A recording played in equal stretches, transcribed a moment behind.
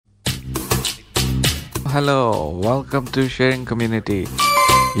hello. Welcome to Sharing Community.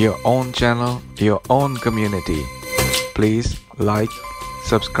 Your own channel, your own community. Please like,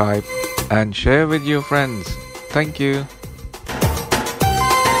 subscribe, and share with your friends. Thank you.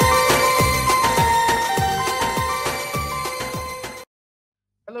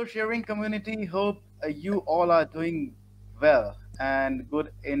 Hello, sharing community. Hope you all are doing well and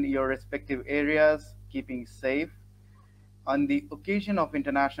good in your respective areas, keeping safe. On the occasion of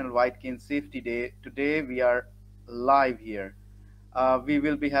International White Cane Safety Day, today we are live here. We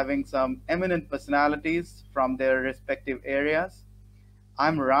will be having some eminent personalities from their respective areas.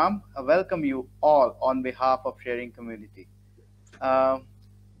 I'm Ram. I welcome you all on behalf of Sharing Community. Uh,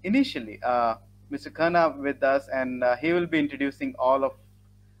 initially, Mr. Khanna with us, and he will be introducing all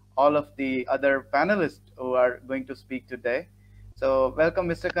of the other panelists who are going to speak today. So, welcome,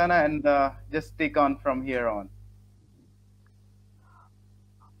 Mr. Khanna, and just take on from here on.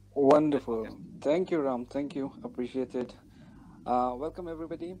 Wonderful. Thank you, Ram. Thank you. Appreciate it. Welcome,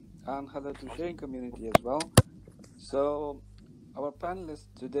 everybody, and hello to sharing community as well. So, our panelists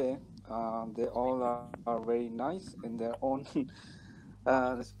today, they all are very nice in their own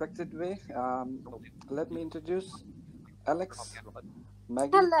respected way. Let me introduce Alex,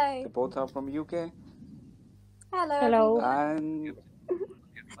 Maggie. Hello. They both are from UK, Hello, Hello. everyone. and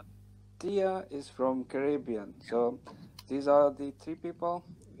Tia is from Caribbean. So, these are the three people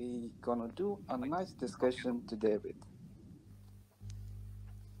we gonna do a nice discussion today with.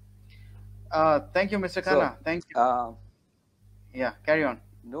 Thank you, Mr. So, Khanna. Thank you. uh, Yeah, carry on.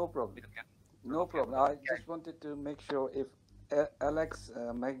 no problem. No problem. I just wanted to make sure if Alex,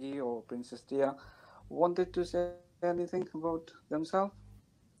 Maggie, or Princess Tia wanted to say anything about themselves.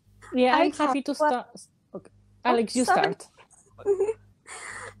 Yeah, I'm Okay, happy to well, start. Okay. oh, Alex, you sorry. start.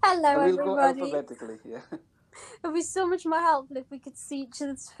 Hello, We'll go everybody. alphabetically. Yeah. It would be so much more helpful if we could see each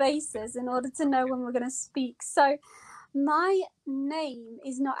other's faces in order to know when we're going to speak. So, my name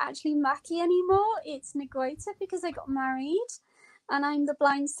is not actually Mackie anymore. It's Negrita because I got married. And I'm the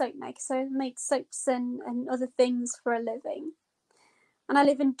blind soap maker. So, I make soaps and other things for a living. And I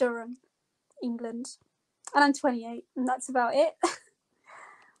live in Durham, England. And I'm 28. And that's about it.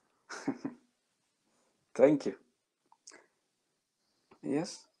 Thank you.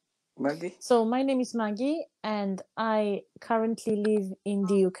 Yes, Maggie. So, my name is Maggie, and I currently live in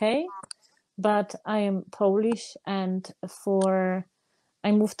the UK, but I am Polish, and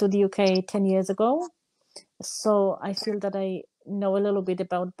I moved to the UK 10 years ago. So, I feel that I know a little bit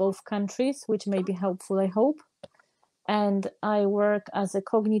about both countries, which may be helpful, I hope. And I work as a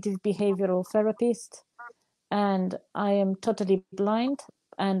cognitive behavioral therapist, and I am totally blind,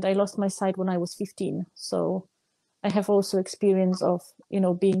 and I lost my sight when I was 15. So, I have also experience of,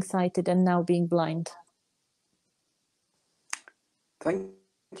 being sighted and now being blind. Thank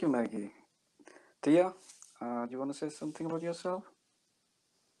you, Maggie. Tia, do you want to say something about yourself?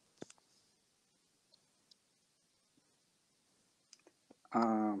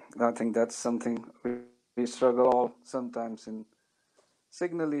 I think that's something we struggle all sometimes in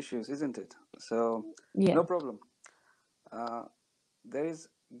signal issues, isn't it? So, no Yeah. problem. Uh, there is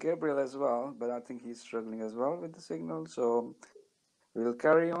Gabriel as well, but I think he's struggling as well with the signal. So, we'll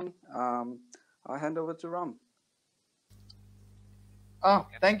carry on. I'll hand over to Ram.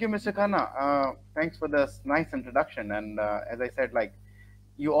 Thank you, Mr. Khanna. Thanks for this nice introduction. And as I said, like,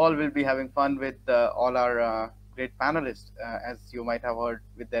 you all will be having fun with all our great panelists, as you might have heard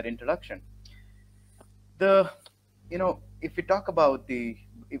with their introduction. The, if we talk about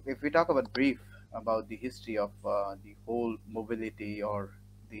if we talk about brief about the history of the whole mobility or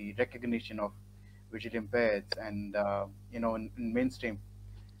the recognition of visually impaired and in mainstream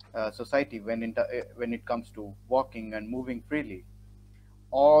society when it comes to walking and moving freely,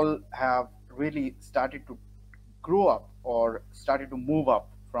 all have really started to grow up or started to move up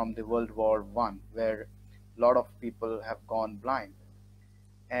from the World War One, where a lot of people have gone blind.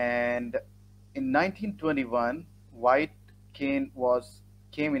 And in 1921, white cane was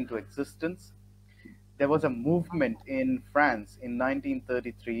came into existence. There was a movement in France in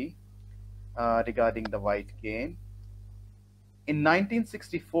 1933 regarding the white cane. In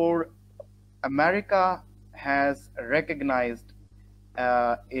 1964, America has recognized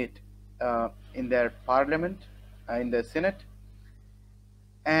it in their parliament, in the Senate,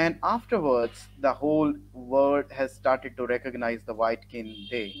 and afterwards, the whole world has started to recognize the White Cane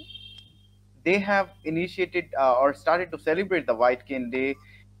Day. They have initiated or started to celebrate the White Cane Day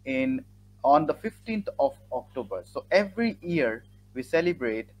in on the 15th of October. So every year we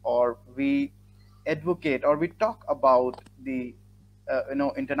celebrate or we advocate or we talk about the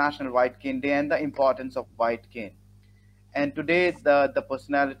International White Cane Day and the importance of white cane. And today the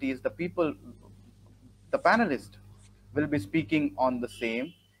personalities, the people the panelists will be speaking on the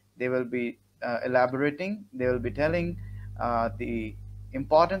same. They will be elaborating. They will be telling the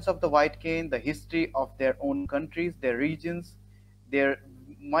importance of the white cane, the history of their own countries, their regions. They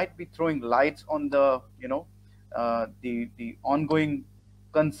might be throwing lights on the the ongoing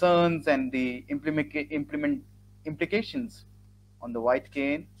concerns and the implications on the white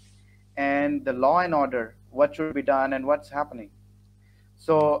cane and the law and order, what should be done and what's happening.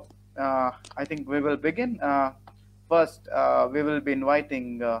 So I think we will begin. First, we will be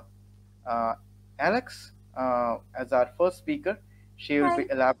inviting uh, Alex as our first speaker. She will be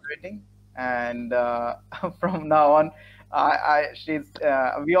Hi. elaborating, and from now on,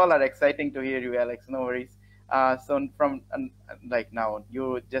 we all are exciting to hear you, Alex. No worries. So from like now on,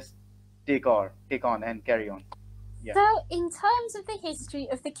 you just take on and carry on. Yeah. So, in terms of the history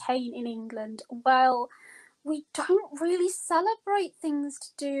of the cane in England, well, we don't really celebrate things to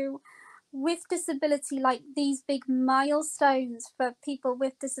do with disability, like these big milestones for people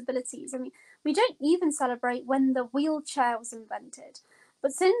with disabilities. I mean, we don't even celebrate when the wheelchair was invented.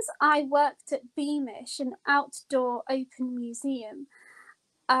 But since I worked at Beamish, an outdoor open museum,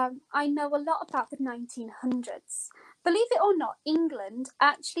 I know a lot about the 1900s. Believe it or not, England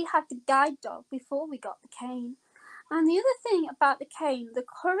actually had the guide dog before we got the cane. And the other thing about the cane, the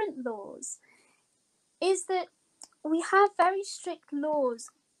current laws, is that we have very strict laws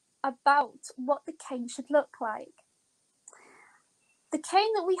about what the cane should look like. The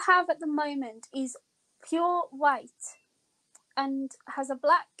cane that we have at the moment is pure white and has a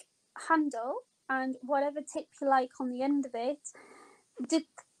black handle and whatever tip you like on the end of it.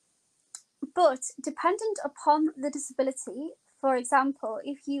 But dependent upon the disability, for example,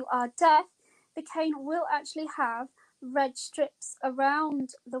 if you are deaf, the cane will actually have red strips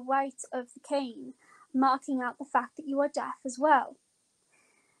around the white of the cane, marking out the fact that you are deaf as well.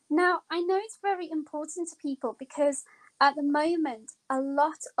 Now, I know it's very important to people because at the moment, a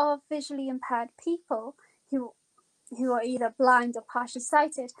lot of visually impaired people who are either blind or partially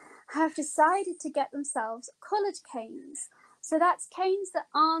sighted have decided to get themselves coloured canes. So that's canes that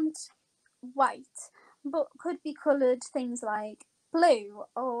aren't white, but could be coloured things like blue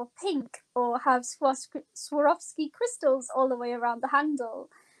or pink or have Swarovski crystals all the way around the handle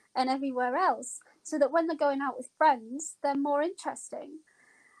and everywhere else, so that when they're going out with friends, they're more interesting.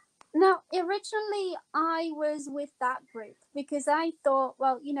 Now, originally, I was with that group because I thought,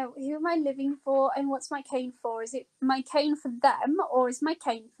 well, who am I living for and what's my cane for? Is it my cane for them or is my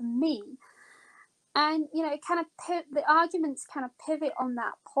cane for me? And, the arguments kind of pivot on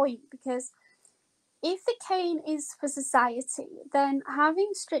that point because if the cane is for society, then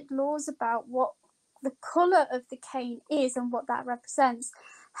having strict laws about what the colour of the cane is and what that represents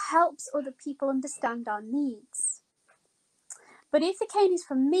helps other people understand our needs. But if the cane is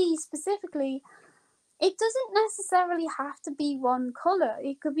for me specifically, it doesn't necessarily have to be one colour.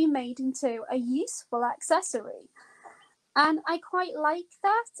 It could be made into a useful accessory. And I quite like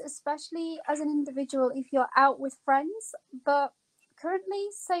that, especially as an individual if you're out with friends. But currently,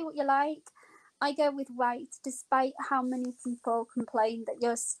 say what you like, I go with white, despite how many people complain that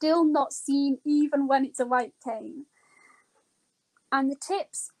you're still not seen even when it's a white cane. And the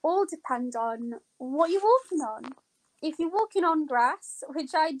tips all depend on what you're walking on. If you're walking on grass,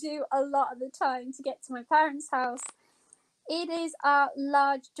 which I do a lot of the time to get to my parents' house, it is a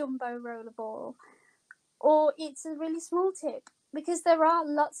large jumbo rollerball, or it's a really small tip, because there are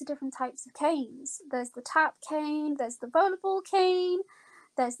lots of different types of canes. There's the tap cane, there's the rollerball cane,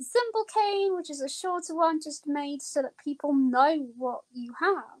 there's the cymbal cane, which is a shorter one just made so that people know what you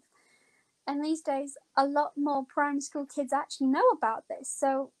have. And these days, a lot more primary school kids actually know about this.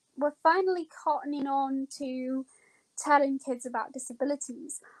 So we're finally cottoning on to telling kids about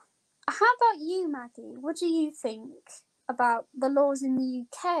disabilities. How about you, Maggie? What do you think about the laws in the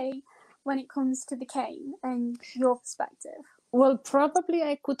UK when it comes to the cane and your perspective? Well, probably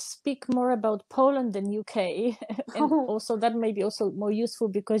I could speak more about Poland than UK, and also that may be also more useful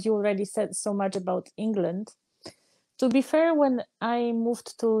because you already said so much about England. To be fair, when I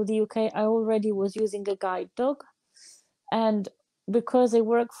moved to the UK, I already was using a guide dog, and because I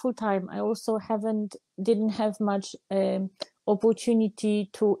work full time, I also didn't have much opportunity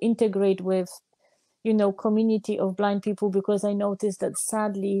to integrate with, community of blind people, because I noticed that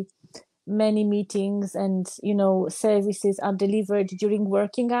sadly many meetings and services are delivered during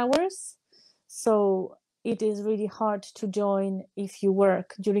working hours, so it is really hard to join if you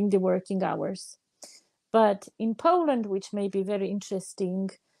work during the working hours. But in Poland, which may be very interesting,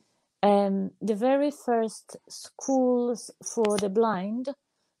 the very first schools for the blind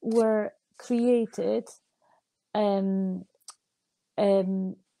were created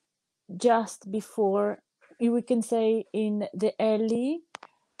just before, we can say, in the early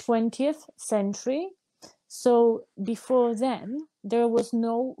 20th century. So before then, there was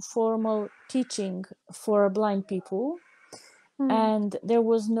no formal teaching for blind people, and there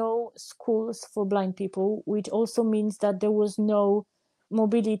was no schools for blind people, which also means that there was no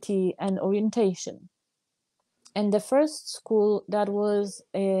mobility and orientation. And the first school that was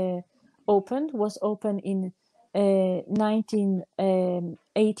opened in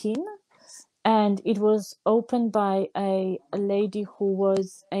 1918, and it was opened by a lady who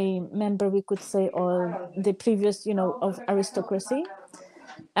was a member, we could say, of the previous, of aristocracy.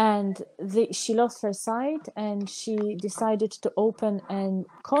 And she lost her sight, and she decided to open a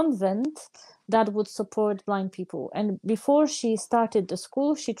convent that would support blind people. And before she started the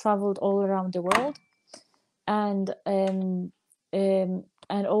school, she traveled all around the world, and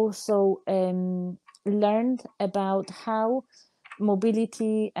also learned about how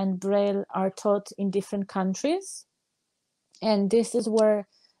mobility and Braille are taught in different countries. And this is where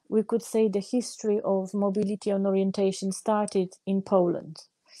we could say the history of mobility and orientation started in Poland.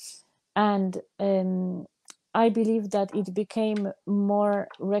 And I believe that it became more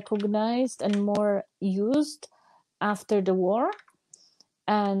recognized and more used after the war.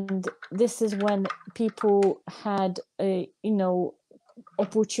 And this is when people had a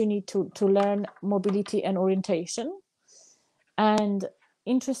opportunity to learn mobility and orientation. And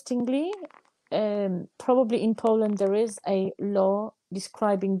interestingly, probably in Poland there is a law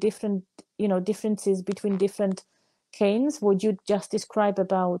describing different differences between different canes. What you just described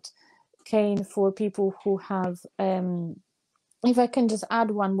about cane for people who have if I can just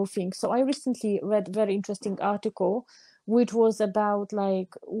add one more thing. So I recently read a very interesting article which was about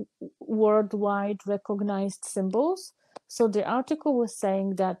like worldwide recognized symbols. So the article was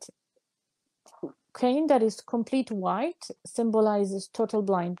saying that cane that is complete white symbolizes total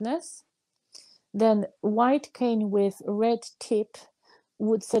blindness. Then white cane with red tip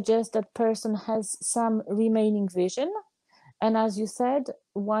would suggest that person has some remaining vision. And as you said,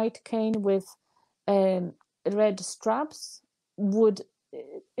 white cane with red straps would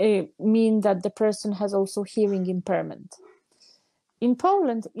mean that the person has also hearing impairment. In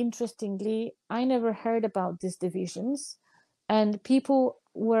Poland, interestingly, I never heard about these divisions, and people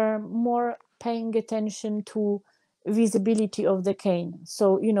were more paying attention to visibility of the cane.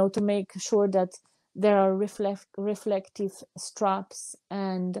 So, to make sure that there are reflective straps,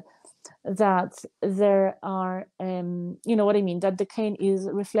 and that there are, what I mean, that the cane is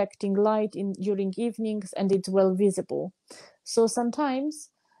reflecting light during evenings and it's well visible. So sometimes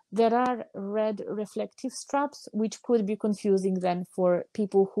there are red reflective straps, which could be confusing then for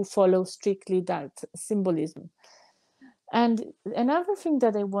people who follow strictly that symbolism. And another thing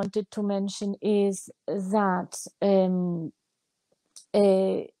that I wanted to mention is that in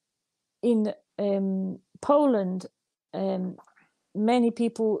Poland, many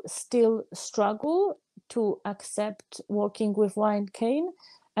people still struggle to accept working with white cane.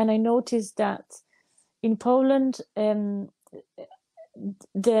 And I noticed that in Poland,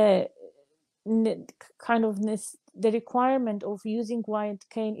 the requirement of using white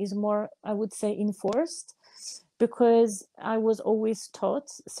cane is more, I would say, enforced, because I was always taught,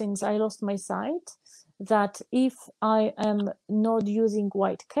 since I lost my sight, that if I am not using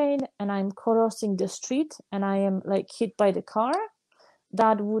white cane and I'm crossing the street and I am like hit by the car,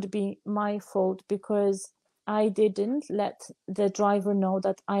 that would be my fault, because I didn't let the driver know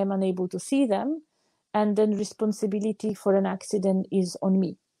that I am unable to see them, and then responsibility for an accident is on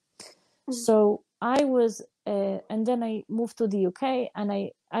me. So I was, and then I moved to the UK, and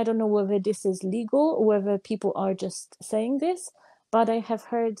I don't know whether this is legal or whether people are just saying this, but I have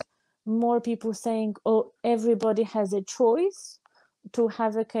heard more people saying, oh, everybody has a choice to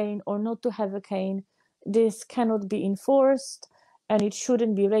have a cane or not to have a cane. This cannot be enforced and it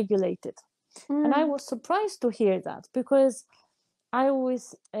shouldn't be regulated. And I was surprised to hear that, because I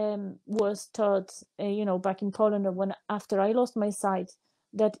always was taught, back in Poland, after I lost my sight,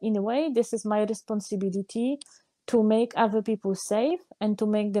 that in a way, this is my responsibility to make other people safe and to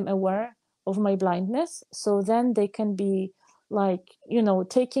make them aware of my blindness. So then they can be like,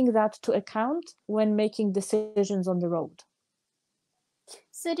 taking that to account when making decisions on the road.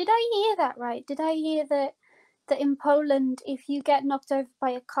 So did I hear that right? Did I hear that in Poland, if you get knocked over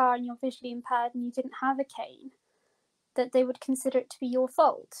by a car and you're visually impaired and you didn't have a cane, that they would consider it to be your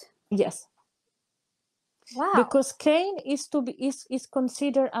fault? Yes. Wow. Because cane is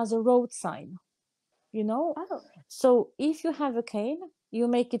considered as a road sign, Oh. So if you have a cane, you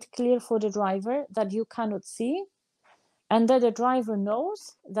make it clear for the driver that you cannot see, and that the driver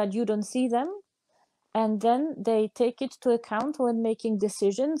knows that you don't see them, and then they take it to account when making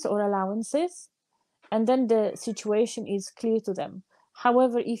decisions or allowances, and then the situation is clear to them.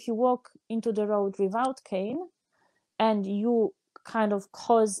 However, if you walk into the road without cane and you kind of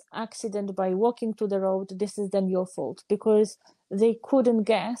cause accident by walking to the road, this is then your fault, because they couldn't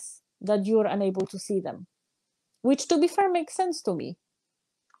guess that you're unable to see them, which, to be fair, makes sense to me.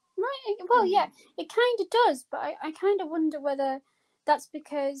 Right. Well, yeah, it kind of does, but I kind of wonder whether that's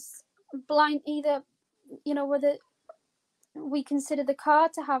because blind, either, you know, whether we consider the car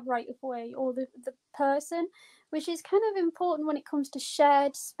to have right of way or the person, which is kind of important when it comes to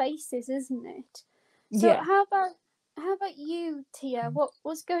shared spaces, isn't it? So Yeah. how about you, Tia?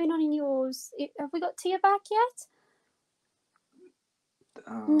 What's going on in yours? Have we got Tia back yet?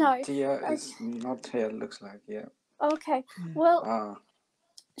 No. Tia is not here, looks like. Yeah. Okay. Well,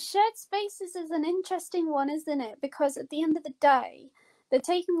 shared spaces is an interesting one, isn't it? Because at the end of the day, they're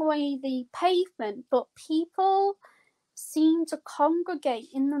taking away the pavement, but people seem to congregate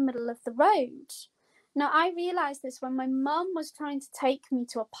in the middle of the road. Now, I realised this when my mum was trying to take me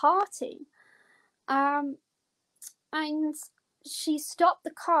to a party, and she stopped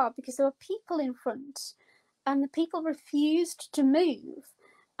the car because there were people in front, and the people refused to move,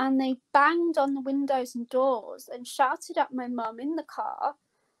 and they banged on the windows and doors and shouted at my mum in the car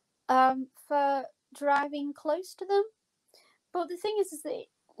for driving close to them. But the thing is that,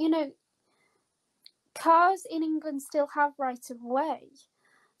 you know, cars in England still have right of way.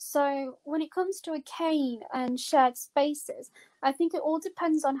 So when it comes to a cane and shared spaces, I think it all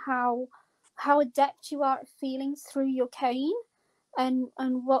depends on how adept you are at feeling through your cane, and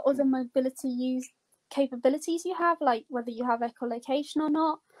what other mobility capabilities you have, like whether you have echolocation or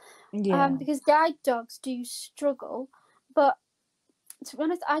not. Yeah. Because guide dogs do struggle, but to be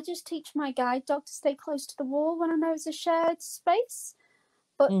honest, I just teach my guide dog to stay close to the wall when I know it's a shared space.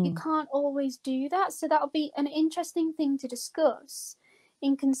 But you can't always do that, so that'll be an interesting thing to discuss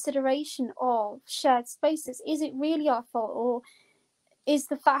in consideration of shared spaces. Is it really our fault, or is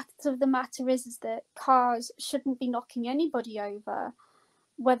the fact of the matter is that cars shouldn't be knocking anybody over,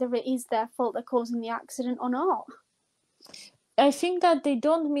 whether it is their fault they're causing the accident or not? I think that they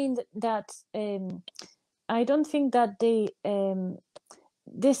don't mean that. I don't think that they.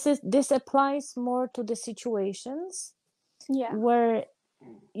 This applies more to the situations where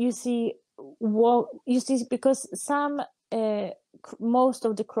you see because some most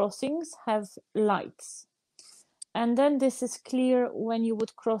of the crossings have lights, and then this is clear when you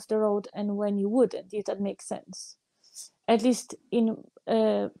would cross the road and when you wouldn't, if that makes sense. At least in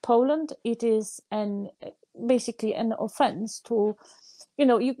Poland, it is basically an offense to,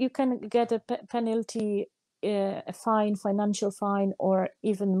 you can get a penalty, a fine, financial fine, or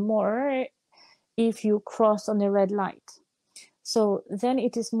even more if you cross on a red light. So then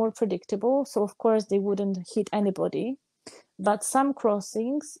it is more predictable. So of course they wouldn't hit anybody, but some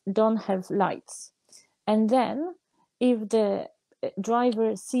crossings don't have lights. And then if the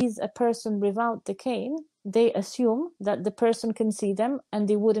driver sees a person without the cane, they assume that the person can see them and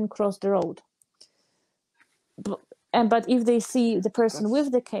they wouldn't cross the road. But if they see the person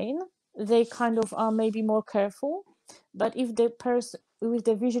with the cane, they kind of are maybe more careful. But if the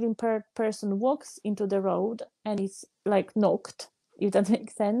visually impaired person walks into the road and it's like knocked, if that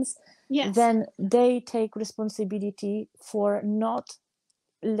makes sense, then they take responsibility for not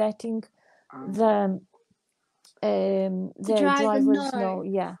letting the drivers know.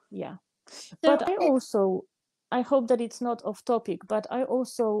 Yeah. So but I hope that it's not off topic, but I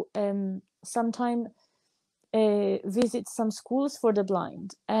also sometimes visit some schools for the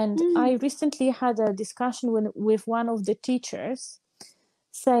blind, and I recently had a discussion with one of the teachers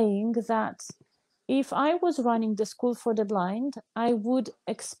saying that if I was running the school for the blind, I would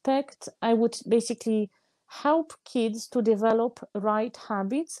basically help kids to develop right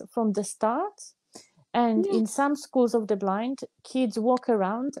habits from the start. And in some schools of the blind, kids walk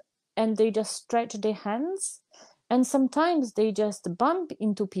around and they just stretch their hands, and sometimes they just bump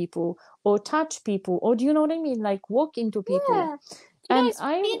into people or touch people, or do you know what I mean, like walk into people. And it's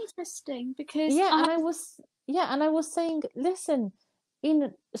really interesting because and I was saying, listen,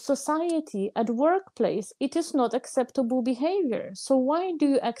 in society, at workplace, it is not acceptable behavior, so why do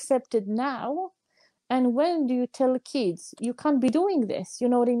you accept it now, and when do you tell kids you can't be doing this? You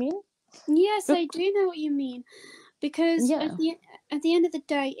know what I mean? Yes, I do know what you mean, because at the end of the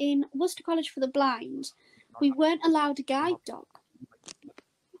day, in Worcester College for the Blind, we weren't allowed a guide dog,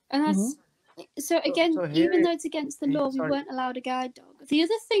 and that's so again, even though it's against the law, we weren't allowed a guide dog. The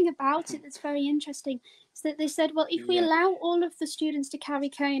other thing about it that's very interesting is that they said, well, if we allow all of the students to carry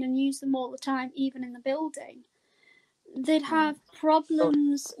cane and use them all the time, even in the building, they'd have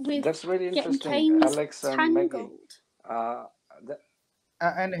problems with That's very getting interesting, canes Alex and Maggie. tangled.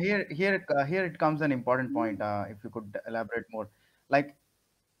 And here it comes an important point. If you could elaborate more, like,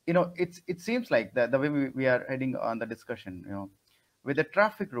 it seems like the way we are heading on the discussion, with the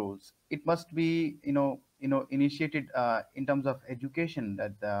traffic rules, it must be, initiated in terms of education,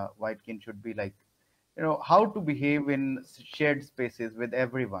 that the white king should be like, how to behave in shared spaces with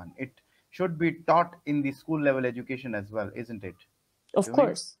everyone. It should be taught in the school level education as well, isn't it? Of You mean?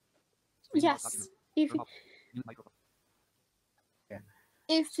 course. Yes, if Yeah.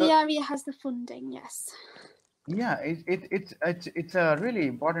 if So the area has the funding, yes. yeah, it's a really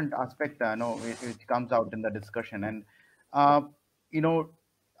important aspect, no, which comes out in the discussion. And uh, you know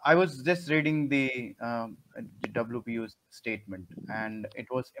I was just reading the WPU's statement, and it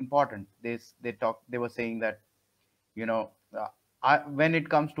was important. They were saying that, you know uh, when it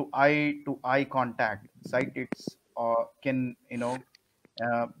comes to eye contact, psychics can,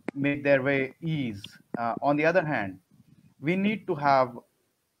 make their way ease. On the other hand, we need to have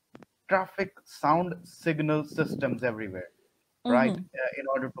traffic sound signal systems everywhere, right? Mm-hmm. In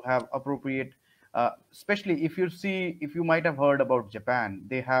order to have appropriate, especially if you might have heard about Japan,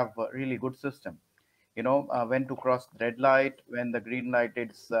 they have a really good system, when to cross the red light, when the green light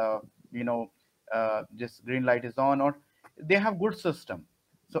is, just green light is on, or they have good system.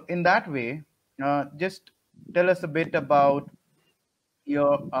 So in that way, just tell us a bit about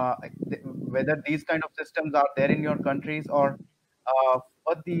whether these kind of systems are there in your countries, or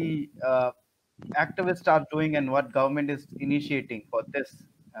what the activists are doing, and what government is initiating for this.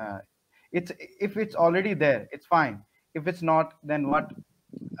 uh, it's If it's already there, it's fine. If it's not, then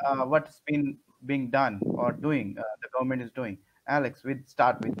what's been being done or doing, the government is doing. Alex, we'd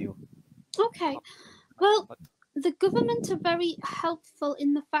start with you. Okay. Well, the government are very helpful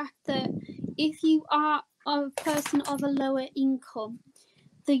in the fact that if you are a person of a lower income,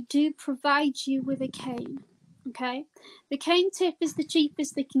 they do provide you with a cane. Okay, the cane tip is the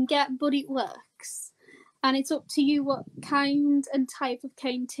cheapest they can get, but it works. And it's up to you what kind and type of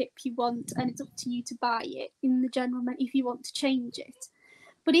cane tip you want, and it's up to you to buy it in the general if you want to change it.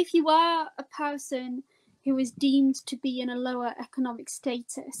 But if you are a person who is deemed to be in a lower economic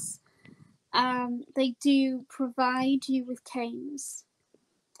status, they do provide you with canes.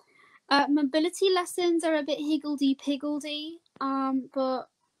 Mobility lessons are a bit higgledy-piggledy, but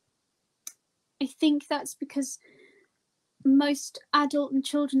I think that's because most adult and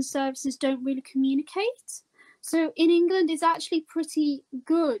children's services don't really communicate. So in England, it's actually pretty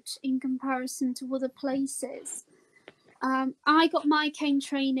good in comparison to other places. I got my cane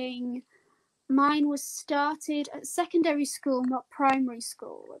training. Mine was started at secondary school, not primary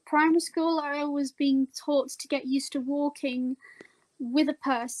school. At primary school, I was being taught to get used to walking with a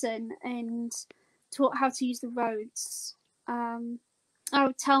person and taught how to use the roads. I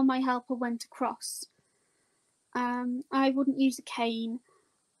would tell my helper when to cross. I wouldn't use a cane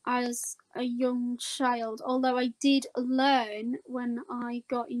as a young child, although I did learn when I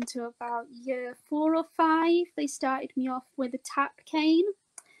got into about year 4 or 5. They started me off with a tap cane.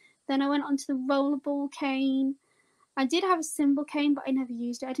 Then I went on to the rollerball cane. I did have a cymbal cane, but I never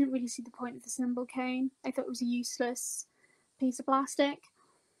used it. I didn't really see the point of the cymbal cane. I thought it was a useless piece of plastic.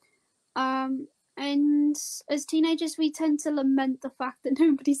 And as teenagers, we tend to lament the fact that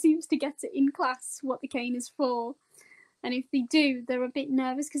nobody seems to get it in class what the cane is for. And if they do, they're a bit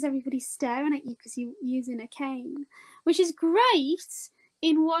nervous because everybody's staring at you because you're using a cane, which is great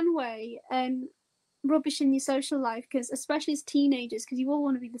in one way and rubbish in your social life, because especially as teenagers, because you all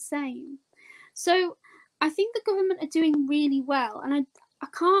want to be the same. So I think the government are doing really well, and I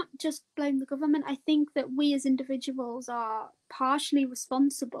can't just blame the government. I think that we as individuals are partially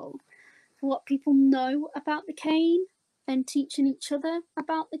responsible for what people know about the cane and teaching each other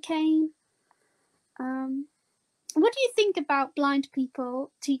about the cane. What do you think about blind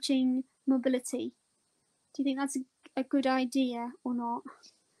people teaching mobility? Do you think that's a good idea or not?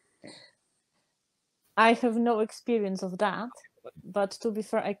 I have no experience of that, but to be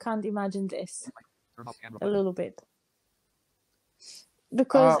fair, I can't imagine this a little bit.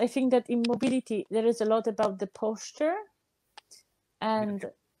 Because I think that in mobility, there is a lot about the posture, and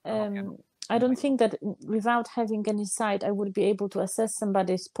I don't think that without having any sight, I would be able to assess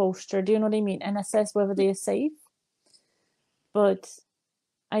somebody's posture. Do you know what I mean? And assess whether they are safe. But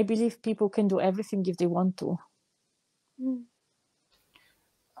I believe people can do everything if they want to.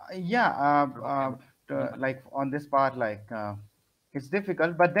 Like on this part, like, it's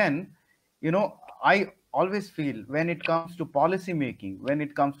difficult, but then, I always feel when it comes to policy making, when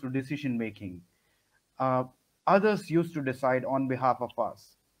it comes to decision making, others used to decide on behalf of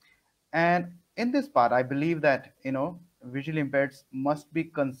us. And in this part, I believe that visually impaired must be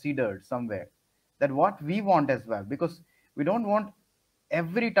considered somewhere. That what we want as well, because we don't want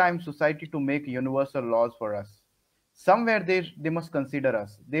every time society to make universal laws for us. Somewhere they must consider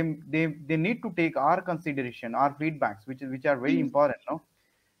us. They need to take our consideration, our feedbacks, which are very Mm. important. No,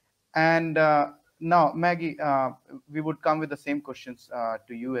 and now, Maggie, we would come with the same questions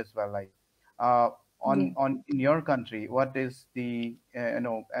to you as well. Like, uh, Yeah. on in your country, what is the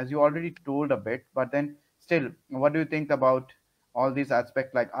as you already told a bit, but then still, what do you think about all these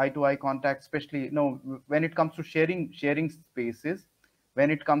aspects like eye to eye contact, especially when it comes to sharing spaces,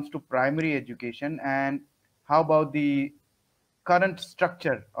 when it comes to primary education, and how about the current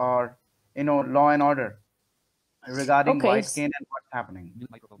structure or law and order regarding Okay. white cane and what's happening?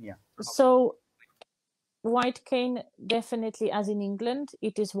 Yeah. So white cane, definitely, as in England,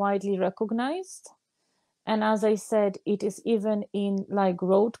 it is widely recognized. And as I said, it is even in like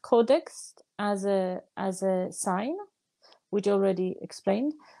road codex as a sign, which I already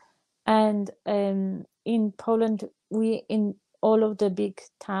explained. And in Poland, we in all of the big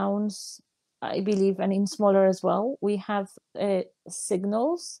towns, I believe, and in smaller as well, we have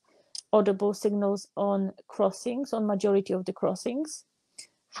signals, audible signals on crossings, on majority of the crossings.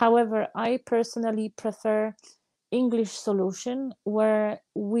 However, I personally prefer English solution where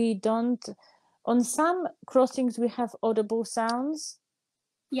we don't. On some crossings, we have audible sounds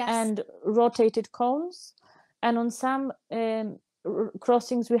Yes. and rotated cones, and on some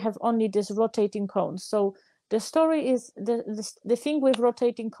crossings we have only this rotating cones. So the story is the thing with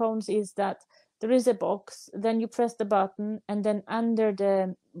rotating cones is that there is a box, then you press the button, and then under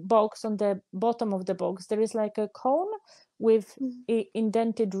the box, on the bottom of the box, there is like a cone with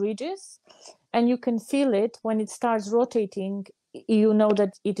indented ridges, and you can feel it when it starts rotating. You know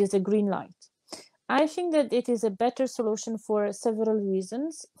that it is a green light. I think that it is a better solution for several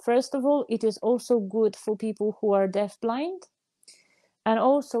reasons. First of all, it is also good for people who are deafblind. And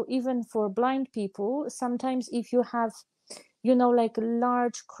also, even for blind people, sometimes if you have, like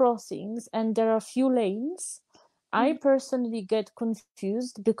large crossings and there are few lanes, I personally get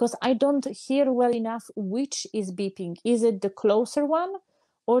confused because I don't hear well enough which is beeping. Is it the closer one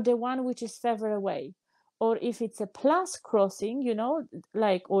or the one which is further away? Or if it's a plus crossing,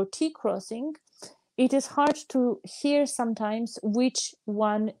 or T crossing, it is hard to hear sometimes which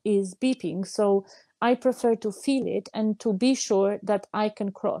one is beeping. So I prefer to feel it and to be sure that I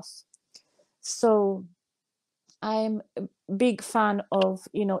can cross. So I'm a big fan of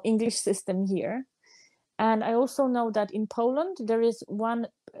English system here. And I also know that in Poland there is one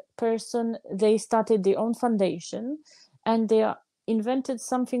person, they started their own foundation, and they invented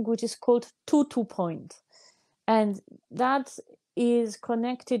something which is called two point, and that is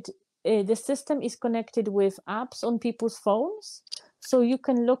connected. The system is connected with apps on people's phones, so you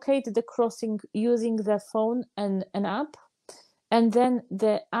can locate the crossing using the phone and an app, and then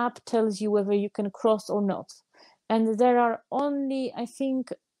the app tells you whether you can cross or not. And there are only, I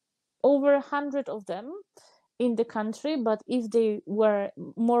think, over 100 of them in the country, but if they were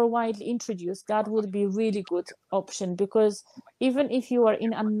more widely introduced, that would be a really good option, because even if you are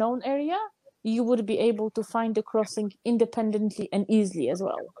in unknown area, you would be able to find the crossing independently and easily as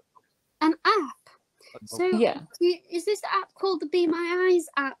well. An app. So Yeah. is this app called the Be My Eyes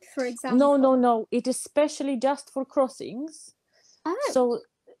app, for example? No. It is specially just for crossings. Oh.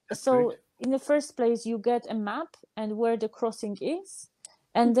 So in the first place, you get a map and where the crossing is.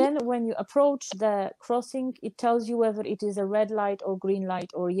 And then when you approach the crossing, it tells you whether it is a red light or green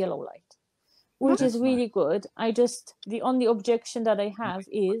light or yellow light, which is really good. The only objection that I have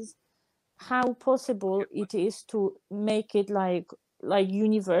is how possible it is to make it like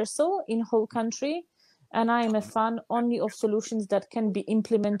universal in whole country. And I am a fan only of solutions that can be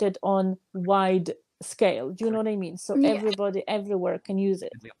implemented on wide scale. Do you know what I mean? So everybody everywhere can use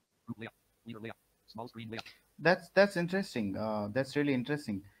it. That's interesting. That's really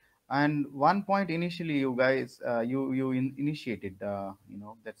interesting. And one point initially, you guys, initiated.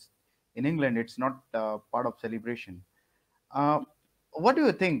 That's in England. It's not part of celebration. Uh, what do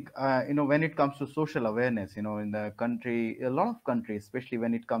you think? When it comes to social awareness, in the country, a lot of countries, especially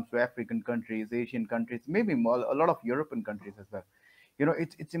when it comes to African countries, Asian countries, maybe more, a lot of European countries as well.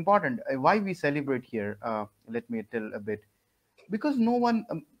 It's important. Why we celebrate here? Let me tell a bit, because no one,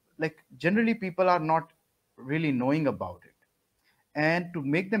 like generally people are not really knowing about it, and to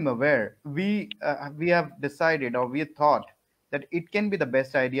make them aware, we have decided, or we thought that it can be the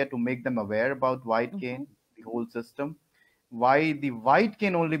best idea to make them aware about white cane, the whole system, why the white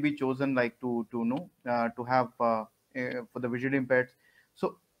can only be chosen, like to know to have for the visually impaired.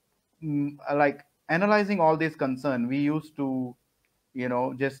 So like analyzing all this concern, we used to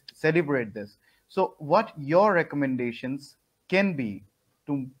just celebrate this. So what your recommendations can be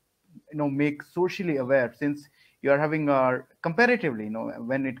to make socially aware, since you are having a comparatively,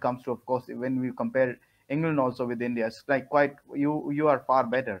 when it comes to, of course, when we compare England also with India, it's like quite, you are far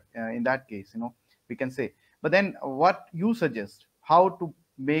better in that case, we can say. But then what you suggest, how to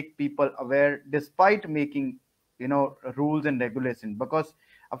make people aware despite making rules and regulations? Because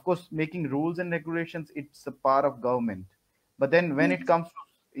of course making rules and regulations, it's a part of government. But then when it comes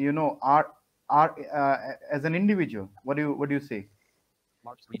to our as an individual, what do you say?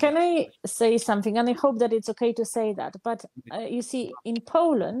 Can I say something? And I hope that it's okay to say that. But you see, in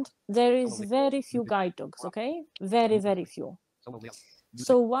Poland, there is very few guide dogs, okay? Very, very few.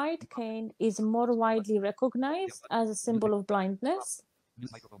 So white cane is more widely recognized as a symbol of blindness.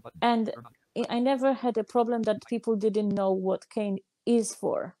 And I never had a problem that people didn't know what cane is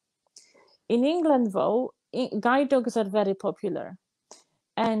for. In England, though, guide dogs are very popular.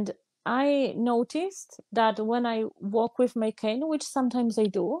 And I noticed that when I walk with my cane, which sometimes I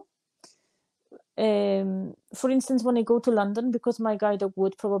do, for instance, when I go to London, because my guide dog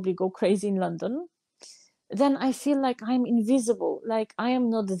would probably go crazy in London, then I feel like I'm invisible, like I am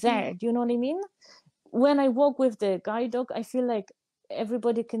not there. Do you know what I mean? When I walk with the guide dog, I feel like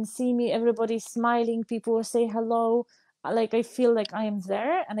everybody can see me, everybody's smiling, people say hello. Like I feel like I am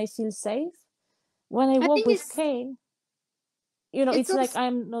there and I feel safe. When I I walk think with cane, it's like also,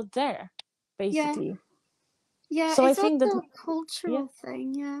 I'm not there, basically. yeah, So I it's think that, also a cultural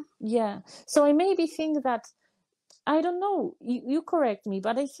thing. yeah. So I maybe think that, I don't know, you correct me,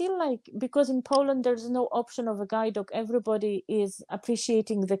 but I feel like because in Poland there's no option of a guide dog, everybody is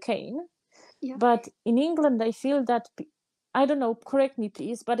appreciating the cane. Yeah. But in England, I feel that, I don't know, correct me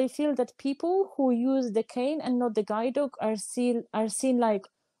please, but I feel that people who use the cane and not the guide dog are seen like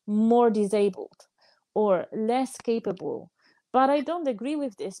more disabled or less capable. But I don't agree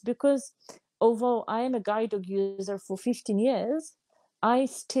with this, because although I am a guide dog user for 15 years, I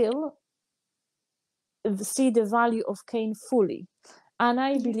still see the value of cane fully. And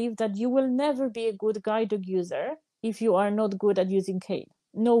I believe that you will never be a good guide dog user if you are not good at using cane.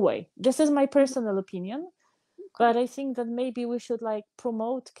 No way. This is my personal opinion. But I think that maybe we should like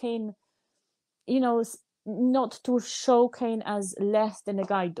promote cane, not to show cane as less than a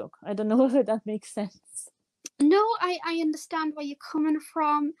guide dog. I don't know whether that makes sense. No, I understand where you're coming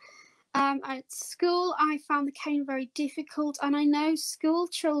from. At school, I found the cane very difficult, and I know school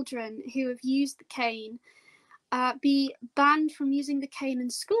children who have used the cane be banned from using the cane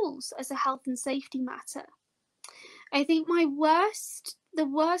in schools as a health and safety matter. I think the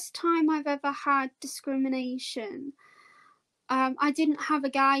worst time I've ever had discrimination, I didn't have a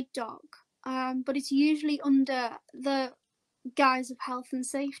guide dog, but it's usually under the guise of health and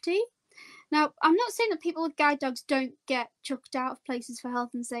safety. Now, I'm not saying that people with guide dogs don't get chucked out of places for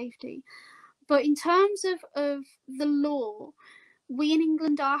health and safety, but in terms of the law, we in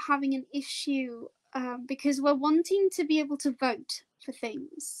England are having an issue because we're wanting to be able to vote for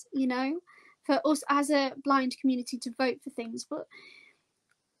things, for us as a blind community to vote for things. But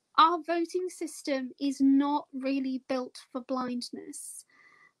our voting system is not really built for blindness.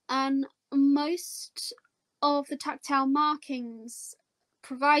 And most of the tactile markings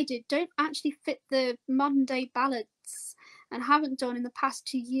provided don't actually fit the modern day ballots and haven't done in the past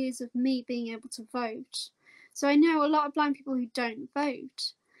 2 years of me being able to vote. So I know a lot of blind people who don't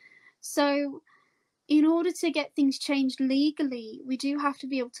vote. So in order to get things changed legally, we do have to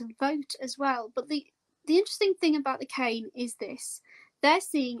be able to vote as well. But the interesting thing about the cane is this. They're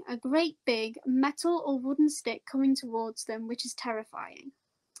seeing a great big metal or wooden stick coming towards them, which is terrifying.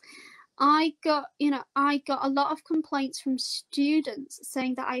 I got a lot of complaints from students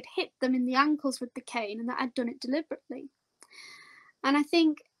saying that I'd hit them in the ankles with the cane and that I'd done it deliberately. And I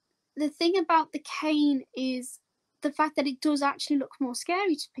think the thing about the cane is the fact that it does actually look more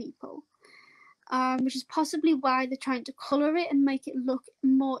scary to people, which is possibly why they're trying to colour it and make it look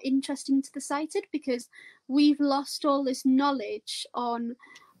more interesting to the sighted, because we've lost all this knowledge on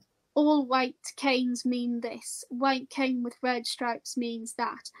all white canes mean this, white cane with red stripes means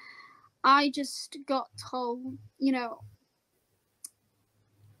that. I just got told,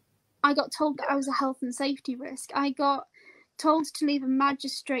 I got told that I was a health and safety risk. I got told to leave a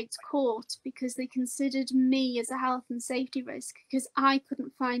magistrate's court because they considered me as a health and safety risk because I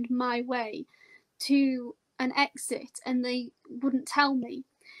couldn't find my way to an exit and they wouldn't tell me.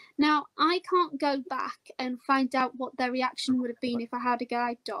 Now, I can't go back and find out what their reaction would have been if I had a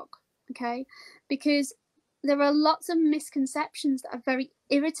guide dog, okay? Because there are lots of misconceptions that are very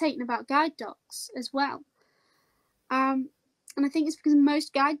irritating about guide dogs as well. And I think it's because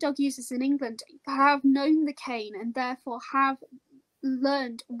most guide dog users in England have known the cane and therefore have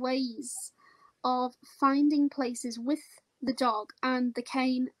learned ways of finding places with the dog and the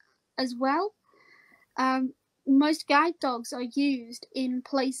cane as well. Most guide dogs are used in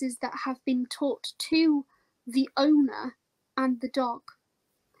places that have been taught to the owner and the dog.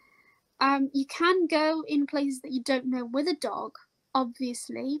 You can go in places that you don't know with a dog,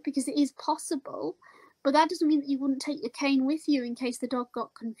 obviously, because it is possible, but that doesn't mean that you wouldn't take your cane with you in case the dog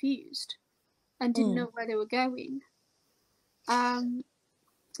got confused and didn't know where they were going.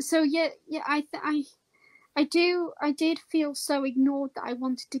 So yeah, I did feel so ignored that I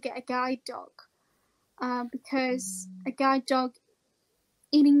wanted to get a guide dog, because a guide dog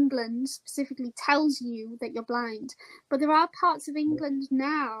in England specifically tells you that you're blind. But there are parts of England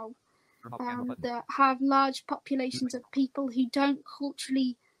now that have large populations of people who don't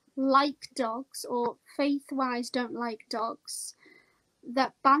culturally like dogs or faith-wise don't like dogs,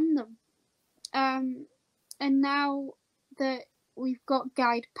 that ban them. And now that we've got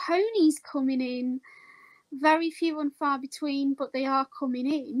guide ponies coming in, very few and far between, but they are coming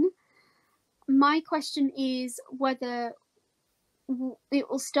in. My question is whether it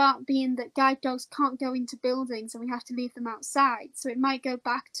will start being that guide dogs can't go into buildings and we have to leave them outside. So it might go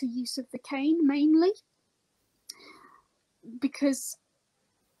back to use of the cane mainly, because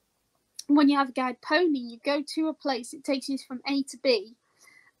when you have a guide pony, you go to a place, it takes you from A to B,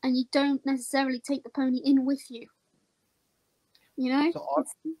 and you don't necessarily take the pony in with you. You know? So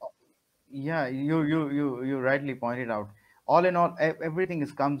yeah, you rightly pointed out. All in all, everything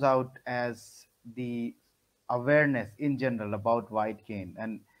comes out as the awareness in general about white cane,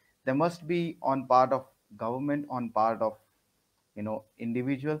 and there must be on part of government, on part of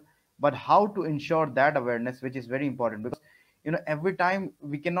individual, but how to ensure that awareness, which is very important, because every time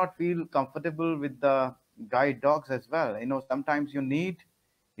we cannot feel comfortable with the guide dogs as well. Sometimes you need,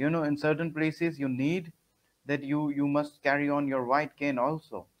 in certain places you need that you must carry on your white cane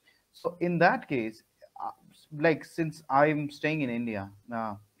also. So in that case, like, since I'm staying in India,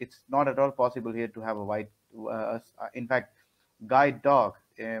 it's not at all possible here to have a white in fact guide dog,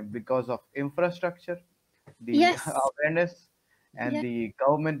 because of infrastructure, the Yes. awareness, and Yeah. the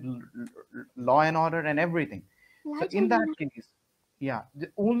government law and order and everything. So in that case, yeah, the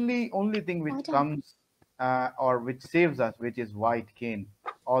only thing which comes or which saves us, which is white cane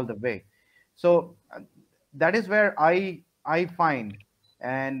all the way. So that is where I find,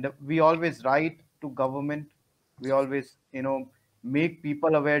 and we always write to government, we always make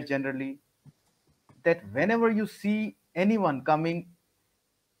people aware generally, that whenever you see anyone coming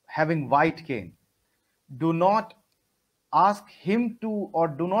having white cane, do not ask him to, or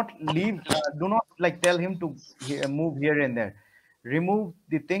do not leave, do not like tell him to move here and there. Remove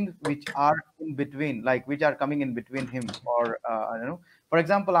the things which are in between, like which are coming in between him, or I don't know. For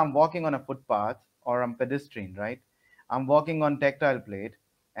example, I'm walking on a footpath, or I'm pedestrian, right? I'm walking on tactile plate,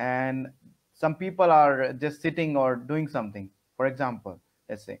 and some people are just sitting or doing something, for example,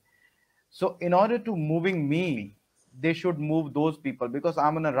 let's say. So in order to moving me, they should move those people because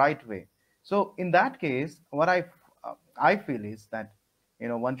I'm in a right way. So in that case, what I feel is that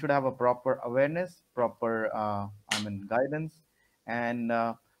one should have a proper awareness, proper guidance, and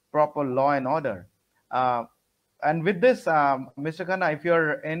proper law and order. And with this, Mr. Khanna, if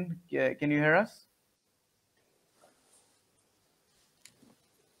you're in, can you hear us?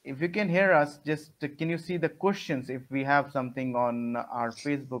 If you can hear us, just can you see the questions? If we have something on our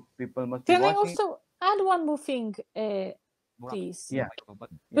Facebook, people must be Can I watching. also add one more thing, please? Yeah.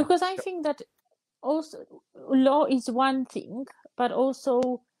 Because I Sure. think that also law is one thing, but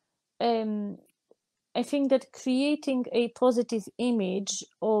also I think that creating a positive image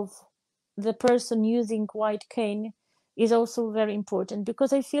of the person using white cane is also very important,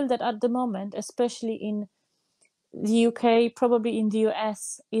 because I feel that at the moment, especially in the UK, probably in the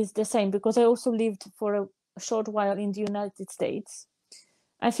US is the same, because I also lived for a short while in the United States.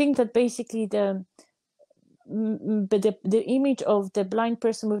 I think that basically the image of the blind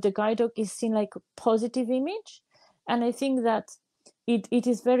person with the guide dog is seen like a positive image, and I think that it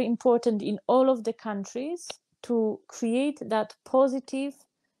is very important in all of the countries to create that positive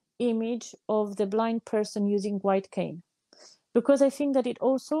image of the blind person using white cane, because I think that it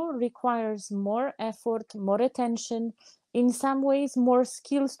also requires more effort, more attention, in some ways more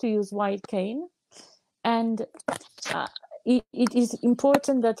skills to use white cane. And it is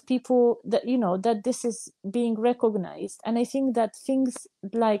important that people, that that this is being recognized. And I think that things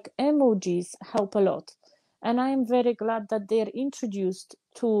like emojis help a lot, and I am very glad that they're introduced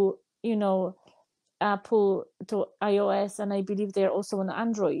to Apple, to iOS, and I believe they're also on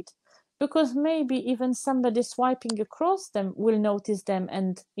Android, because maybe even somebody swiping across them will notice them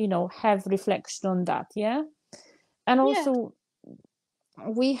and have reflection on that. Yeah. And also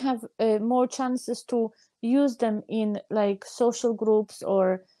we have more chances to use them in like social groups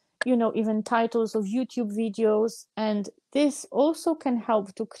or, you know, even titles of YouTube videos. And this also can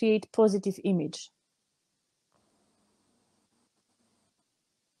help to create positive image.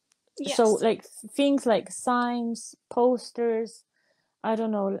 Yes. So like things like signs, posters, I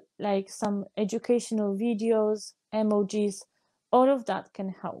don't know, like some educational videos, emojis, all of that can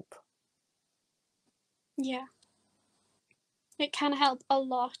help. Yeah. It can help a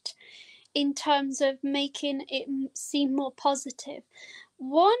lot in terms of making it seem more positive.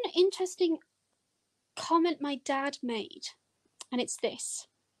 One interesting comment my dad made, and it's this.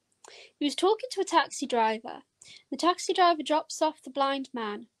 He was talking to a taxi driver. The taxi driver drops off the blind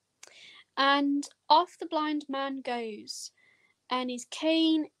man, and off the blind man goes, and his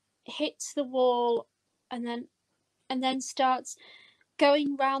cane hits the wall, and then starts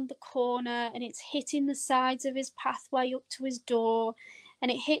going round the corner, and it's hitting the sides of his pathway up to his door, and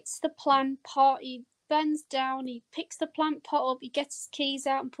it hits the plant pot. He bends down, he picks the plant pot up, he gets his keys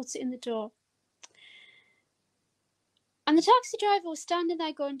out and puts it in the door. And the taxi driver was standing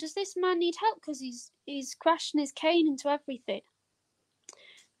there going, does this man need help? Because he's crashing his cane into everything.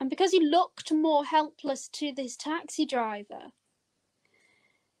 And because he looked more helpless to this taxi driver,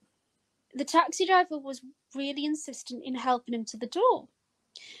 the taxi driver was really insistent in helping him to the door.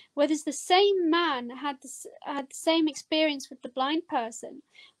 Whereas the same man had the same experience with the blind person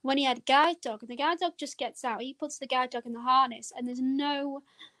when he had a guide dog, and the guide dog just gets out, he puts the guide dog in the harness, and there's no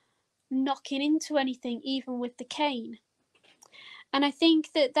knocking into anything, even with the cane. And I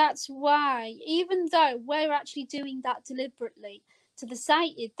think that that's why, even though we're actually doing that deliberately, to the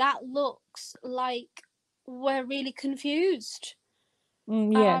sighted, that looks like we're really confused.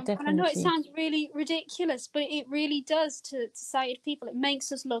 Yeah, And I know it definitely. sounds really ridiculous, but it really does to sighted people. It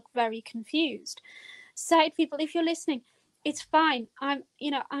makes us look very confused. Sighted people, if you're listening, it's fine. I'm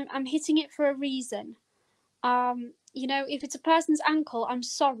hitting it for a reason. If it's a person's ankle, I'm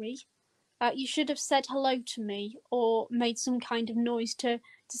sorry. You should have said hello to me or made some kind of noise to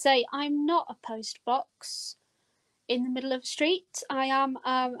say, I'm not a post box in the middle of the street. I am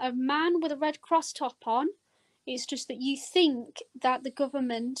a man with a Red Cross top on. It's just that you think that the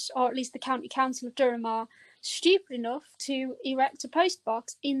government, or at least the County Council of Durham, are stupid enough to erect a post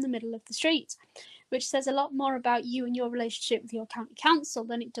box in the middle of the street, which says a lot more about you and your relationship with your county council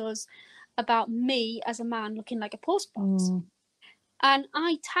than it does about me as a man looking like a post box. And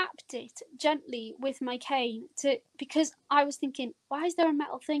I tapped it gently with my cane because I was thinking, why is there a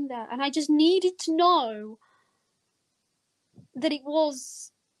metal thing there? And I just needed to know that it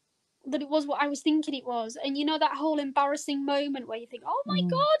was what I was thinking it was. And you know, that whole embarrassing moment where you think, oh my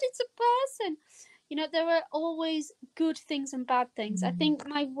God, it's a person. You know, there are always good things and bad things. I think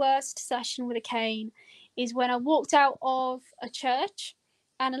my worst session with a cane is when I walked out of a church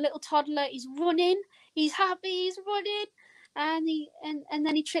and a little toddler is running. He's happy, he's running. And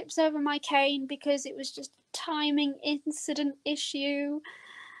then he trips over my cane because it was just a timing incident issue.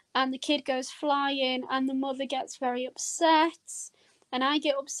 And the kid goes flying and the mother gets very upset. And I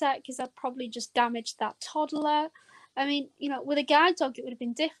get upset because I've probably just damaged that toddler. I mean, you know, with a guide dog, it would have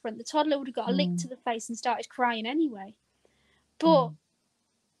been different. The toddler would have got a lick to the face and started crying anyway. But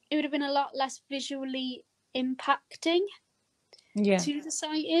it would have been a lot less visually impacting to the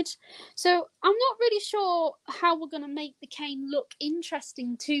sighted. So I'm not really sure how we're going to make the cane look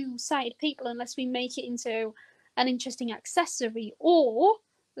interesting to sighted people unless we make it into an interesting accessory, or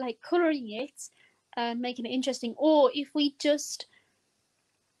like colouring it and making it interesting, or if we just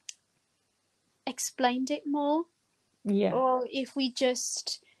explained it more, or if we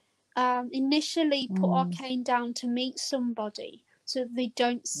just initially put our cane down to meet somebody so they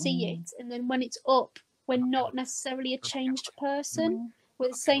don't see it, and then when it's up, we're not necessarily a changed person. We're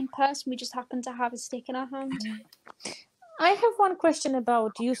the same person, we just happen to have a stick in our hand. I have one question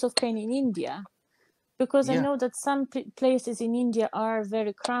about use of cane in India, because I know that some places in India are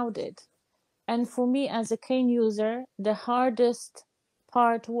very crowded. And for me as a cane user, the hardest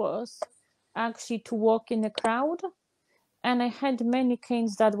part was actually to walk in a crowd. And I had many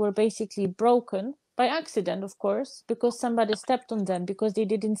canes that were basically broken by accident, of course, because somebody stepped on them because they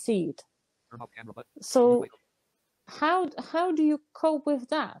didn't see it. So how do you cope with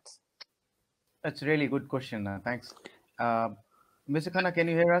that? That's a really good question. Thanks. Mr. Khanna, can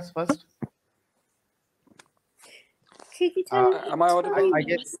you hear us first? Could you tell me am I audible? I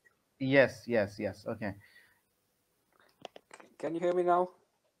guess yes. Okay. Can you hear me now?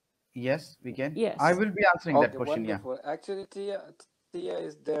 Yes, we can. Yes. I will be answering that question. Wonderful. Actually, Tia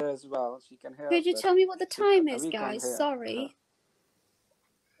is there as well. She can hear. Could you tell me what the time is, guys? Sorry.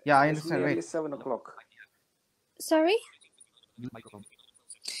 Yeah, I understand. It's nearly Wait. 7 o'clock. Sorry?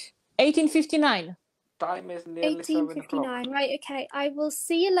 1859. Time is nearly 7 o'clock. 1859. Right, okay. I will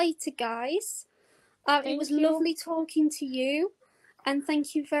see you later, guys. It was Thank you. lovely talking to you, and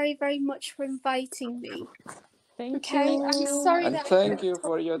thank you very, very much for inviting me. Thank Okay, you. I'm sorry And that I thank couldn't you talk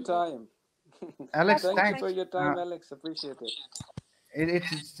for your to you. time. Alex, Thank you thanks. for your time, Alex. Appreciate it.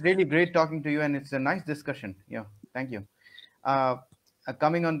 It's really great talking to you, and it's a nice discussion. Yeah, thank you.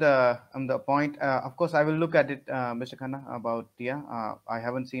 Coming on the point, of course, I will look at it, Mr. Khanna, about Tia. I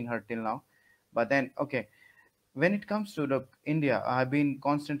haven't seen her till now, but then okay. When it comes to the India, I've been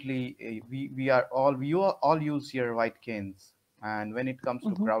constantly we all use here white canes, and when it comes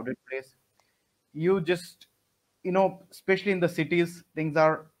to crowded place, you just especially in the cities, things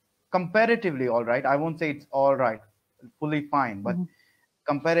are comparatively all right. I won't say it's all right, fully fine, but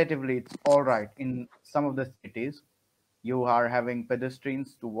comparatively it's all right in some of the cities. You are having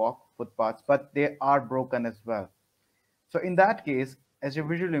pedestrians to walk footpaths, but they are broken as well. So in that case, as you're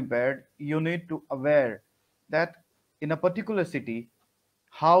visually impaired, you need to aware that in a particular city,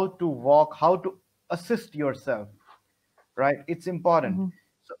 how to walk, how to assist yourself, right? It's important.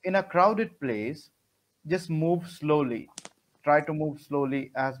 So in a crowded place, just move slowly. Try to move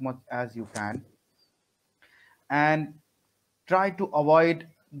slowly as much as you can, and try to avoid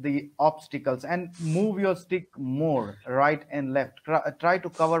the obstacles and move your stick more right and left. Try to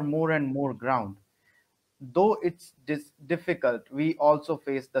cover more and more ground. Though it's difficult, we also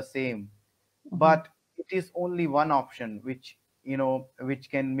face the same, but it is only one option which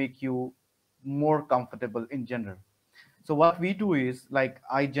can make you more comfortable in general. So what we do is, like,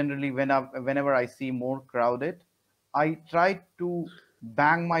 I generally, whenever I see more crowded, I try to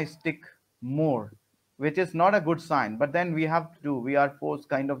bang my stick more, which is not a good sign, but then we are forced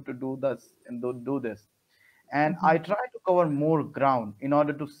kind of to do this and do this. And I try to cover more ground in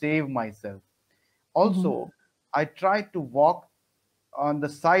order to save myself. Also, I try to walk on the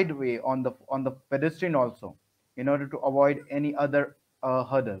sideway, on the pedestrian also, in order to avoid any other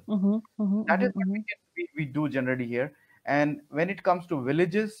hurdle. That is what we do generally here. And when it comes to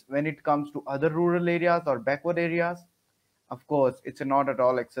villages, when it comes to other rural areas or backward areas, of course, it's not at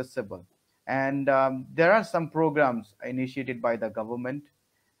all accessible. And there are some programs initiated by the government,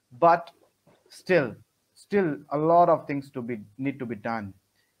 but still, still a lot of things to be need to be done.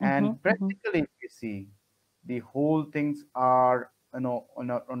 And practically, if you see, the whole things are on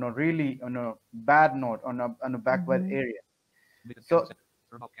a really on a bad note, on a backward area. So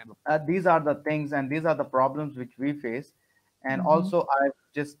these are the things and these are the problems which we face. And also, I've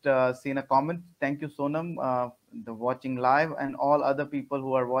just seen a comment. Thank you, Sonam, the watching live, and all other people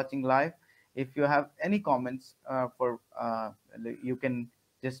who are watching live. If you have any comments you can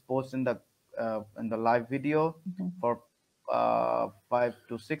just post in the live video for 5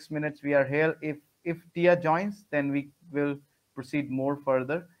 to 6 minutes. We are here. If Tia joins, then we will proceed more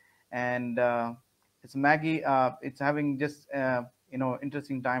further. And it's Maggie. It's having just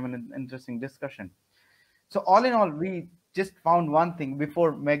interesting time and an interesting discussion. So all in all, we just found one thing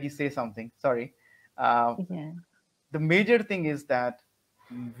before Maggie says something. Sorry. Yeah. The major thing is that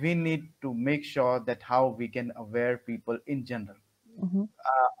we need to make sure that how we can aware people in general,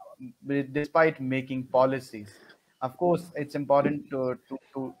 despite making policies. Of course, it's important to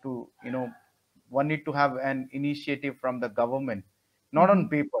one need to have an initiative from the government, not on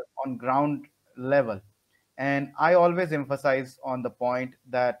paper, on ground level. And I always emphasize on the point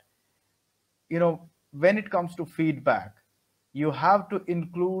that when it comes to feedback, you have to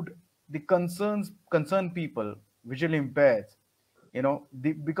include the concerned people, visually impaired,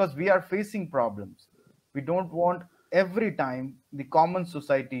 because we are facing problems. We don't want every time the common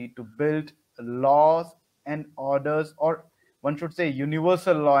society to build laws and orders, or one should say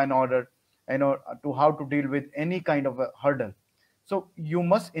universal law and order, to how to deal with any kind of a hurdle. So you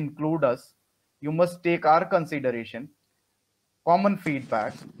must include us, you must take our consideration, common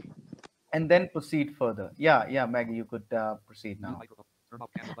feedbacks, and then proceed further. Yeah, Maggie, you could proceed now.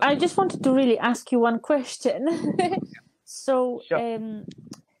 I just wanted to really ask you one question. So, Sure.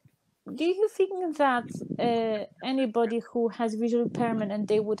 do you think that anybody who has visual impairment and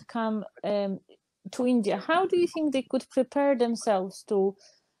they would come to India, how do you think they could prepare themselves to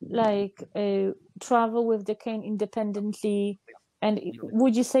travel with the cane independently? And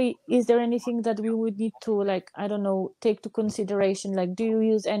would you say, is there anything that we would need to, I don't know, take to consideration? Like, do you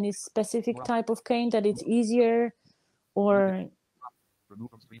use any specific type of cane that it's easier? Or,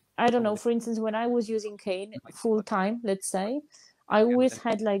 I don't know, for instance, when I was using cane full time, let's say, I always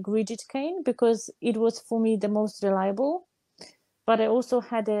had rigid cane because it was for me the most reliable. But I also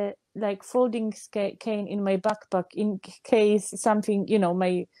had a folding cane in my backpack in case something,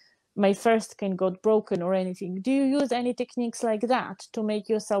 my my first cane got broken or anything. Do you use any techniques like that to make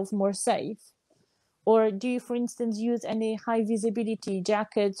yourself more safe? Or do you, for instance, use any high visibility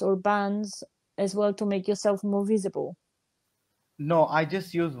jackets or bands as well to make yourself more visible? No, I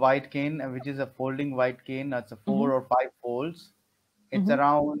just use white cane, which is a folding white cane. That's a 4 or 5 folds. It's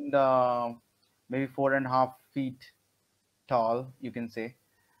around maybe 4.5 feet tall, you can say.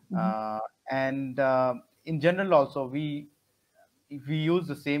 Uh, and in general, also we use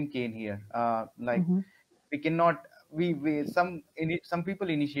the same cane here. Like we cannot we some people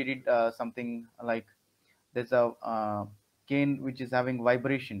initiated something like there's a cane which is having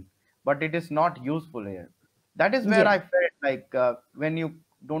vibration, but it is not useful here. That is where Yeah. I felt like when you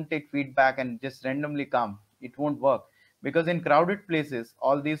don't take feedback and just randomly come, it won't work, because in crowded places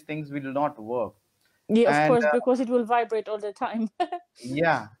all these things will not work. Yeah, of And course, because it will vibrate all the time.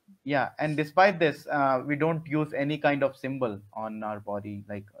 yeah, yeah. And despite this, we don't use any kind of symbol on our body,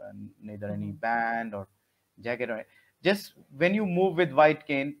 like neither any band or jacket or just when you move with white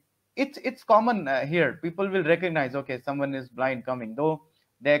cane, it's common here. People will recognize, okay, someone is blind coming. Though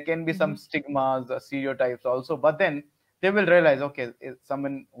there can be some stigmas or stereotypes also, but then they will realize, okay,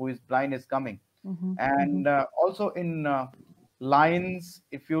 someone who is blind is coming. And also in lines,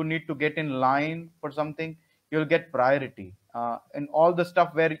 if you need to get in line for something, you'll get priority. And all the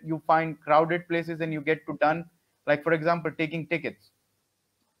stuff where you find crowded places and you get to done, like for example taking tickets,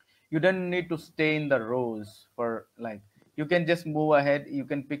 you don't need to stay in the rows for like, you can just move ahead, you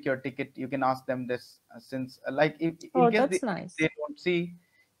can pick your ticket, you can ask them this since like if, in Oh, case that's if nice. they don't see,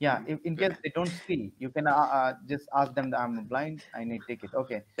 yeah, if in case they don't see, you can just ask them that I'm blind, I need ticket,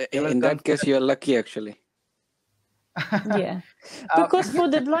 okay, they will In that case, consider. you're lucky actually. Yeah. Because Yeah. for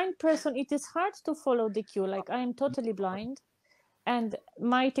the blind person, it is hard to follow the queue. Like, I am totally blind. And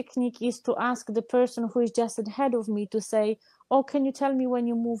my technique is to ask the person who is just ahead of me to say, oh, can you tell me when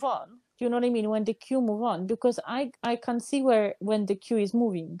you move on? Do you know what I mean? When the queue move on, because I can see when the queue is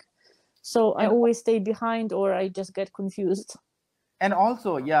moving. So I and always stay behind or I just get confused. and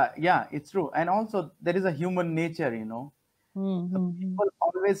also, yeah, yeah, it's true, and also there is a human nature, Mm-hmm. people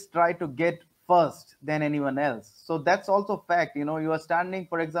always try to get first than anyone else, so that's also fact. You are standing,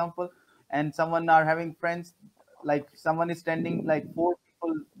 for example, and someone are having friends, like someone is standing like four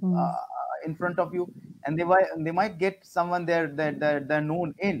people Mm. in front of you, and they might get someone they're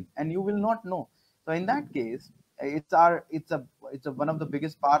known in, and you will not know. So in that case, it's one of the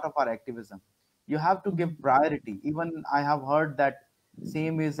biggest part of our activism. You have to give priority. Even I have heard that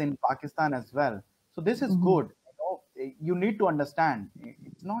same is in Pakistan as well. So this is Mm-hmm. good. You need to understand.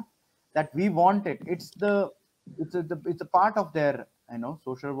 It's not that we want it. It's a part of their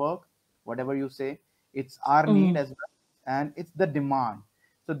social work, whatever you say. It's our need Mm-hmm. as well, and it's the demand.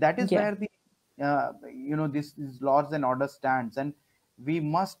 So that is Yeah. where the this laws and order stands, and we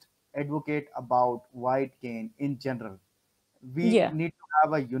must advocate about white cane in general. We Yeah. need to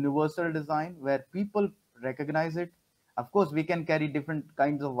have a universal design where people recognize it. Of course, we can carry different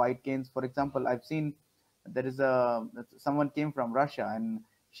kinds of white canes. For example, I've seen there is a someone came from Russia, and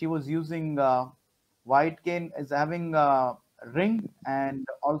she was using white cane as having a ring, and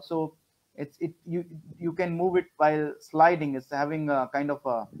also you can move it while sliding. It's having a kind of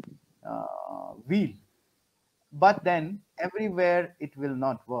a wheel, but then everywhere it will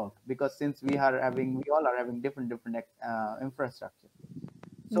not work, because since we all are having different infrastructure.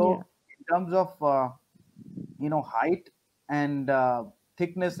 Yeah. So in terms of height and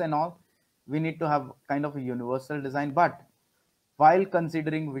thickness and all, we need to have kind of a universal design, but while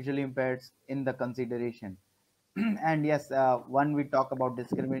considering visually impaired in the consideration. And yes, when we talk about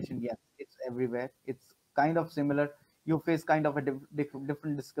discrimination, yes, it's everywhere. It's kind of similar. You face kind of a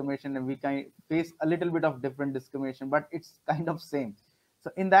different discrimination, and we kind face a little bit of different discrimination, but it's kind of same.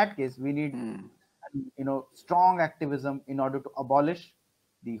 So in that case, we need strong activism in order to abolish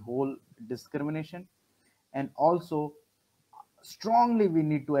the whole discrimination. And also strongly we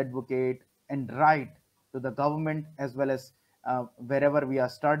need to advocate and write to the government, as well as wherever we are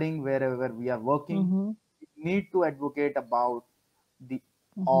studying, wherever we are working, Mm-hmm. we need to advocate about the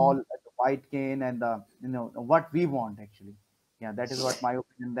Mm-hmm. all the white cane and what we want actually. Yeah, that is what my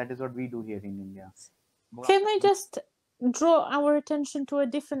opinion, that is what we do here in India. Can I just draw our attention to a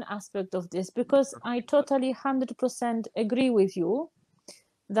different aspect of this? Because I totally 100% agree with you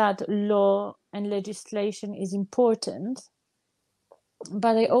that law and legislation is important,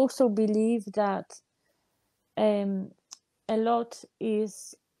 but I also believe that a lot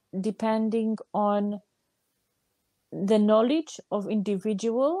is depending on the knowledge of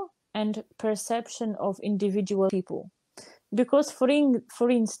individual and perception of individual people. Because for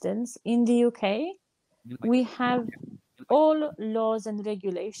instance, in the UK, we have all laws and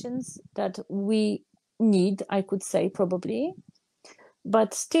regulations that we need, I could say, probably.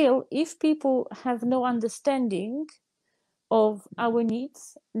 But still, if people have no understanding of our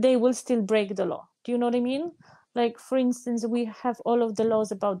needs, they will still break the law. Do you know what I mean? Like, for instance, we have all of the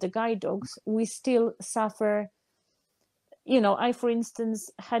laws about the guide dogs. We still suffer. I, for instance,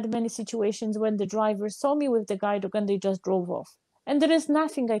 had many situations when the driver saw me with the guide dog and they just drove off. And there is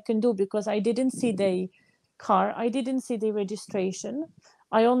nothing I can do because I didn't see the car, I didn't see the registration.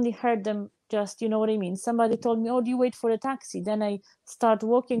 I only heard them just, you know what I mean? Somebody told me, oh, do you wait for a taxi? Then I start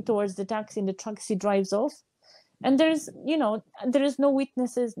walking towards the taxi and the taxi drives off. And there is no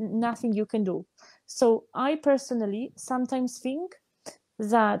witnesses, nothing you can do. So I personally sometimes think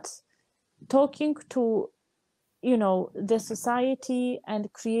that talking to the society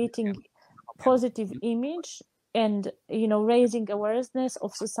and creating positive image and raising awareness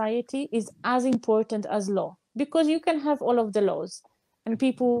of society is as important as law, because you can have all of the laws and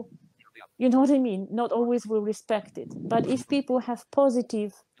people, you know what I mean, not always will respect it. But if people have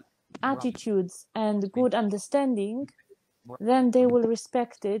positive attitudes and good understanding, then they will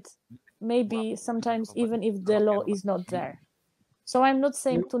respect it, maybe sometimes even if the law is not there. So I'm not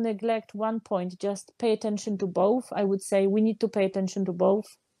saying to neglect one point, just pay attention to both. I would say we need to pay attention to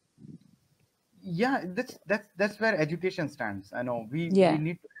both. Yeah, that's where education stands. I know we Yeah.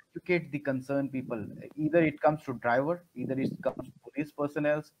 need to educate the concerned people. Either it comes to driver, either it comes to police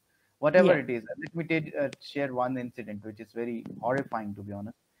personnel, whatever Yeah. it is. Let me share one incident which is very horrifying, to be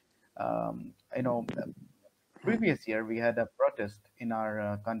honest. Um, you know, Previous year we had a protest in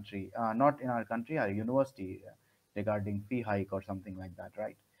our country, not in our country, our university, regarding fee hike or something like that,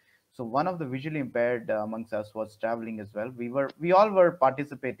 right? So one of the visually impaired amongst us was traveling as well. We all were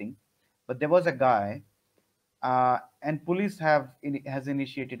participating, but there was a guy, and police has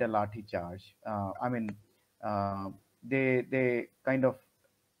initiated a lathi charge. I mean, uh, they kind of,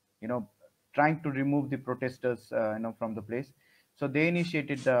 you know trying to remove the protesters, from the place. So they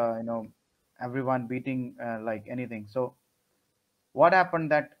initiated, everyone beating like anything. So what happened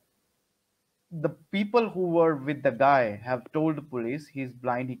that the people who were with the guy have told the police he's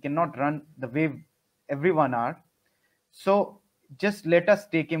blind, he cannot run the way everyone are, so just let us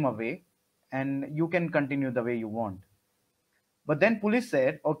take him away and you can continue the way you want. But then police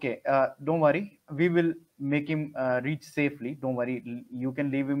said, okay, don't worry, we will make him reach safely, don't worry, you can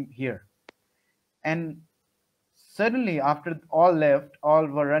leave him here. And suddenly, after all left, all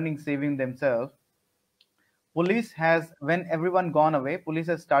were running, saving themselves, police has, when everyone gone away, police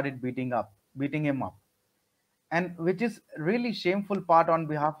has started beating him up, and which is really shameful part on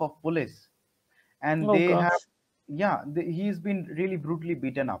behalf of police. And Oh they have, gosh. yeah, he's been really brutally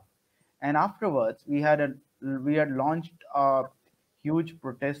beaten up. And afterwards, we had launched a huge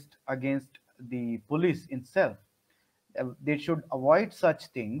protest against the police itself. They should avoid such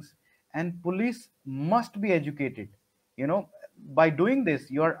things, and police must be educated. By doing this,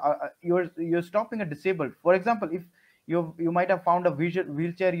 you're stopping a disabled. For example, if you might have found a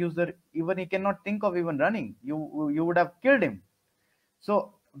wheelchair user, even he cannot think of even running, you would have killed him.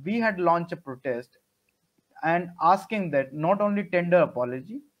 So we had launched a protest and asking that not only tender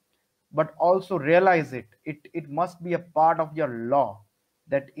apology, but also realize it must be a part of your law,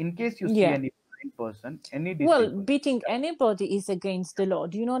 that in case you see Yeah. any blind person, any Well, disabled. beating anybody is against the law.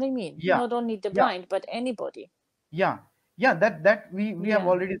 Do you know what I mean? Yeah, Not only the yeah, blind, but anybody. yeah, yeah. That we have Yeah.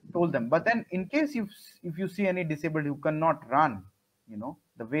 already told them. But then, in case if you see any disabled who cannot run,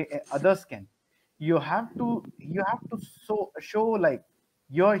 the way others can, you have to show like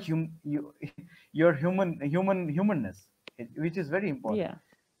you your humanness, which is very important. Yeah.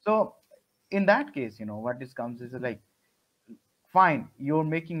 So in that case, what this comes is like, fine, you're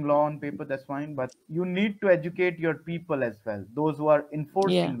making law on paper, that's fine, but you need to educate your people as well, those who are Yeah.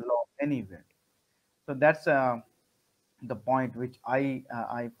 enforcing law anywhere. So that's the point which I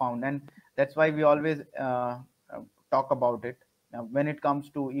found, and that's why we always talk about it. Now, when it comes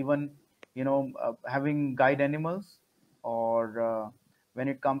to even having guide animals, or when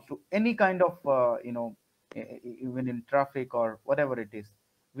it comes to any kind of even in traffic or whatever it is,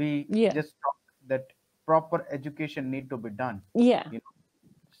 we Yeah. just talk that proper education need to be done. Yeah. You know,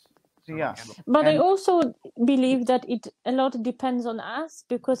 so yeah, But I and also believe that it a lot depends on us,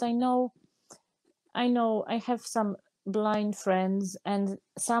 because I know I have some blind friends, and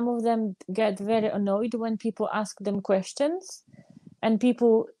some of them get very annoyed when people ask them questions and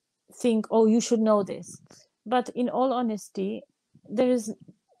people think, oh, you should know this. But in all honesty,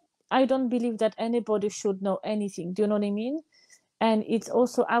 I don't believe that anybody should know anything. Do you know what I mean? And it's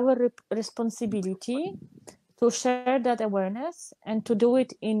also our responsibility to share that awareness and to do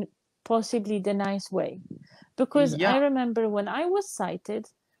it in possibly the nice way. Because Yeah, I remember when I was sighted,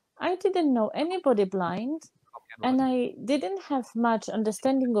 I didn't know anybody blind, and I didn't have much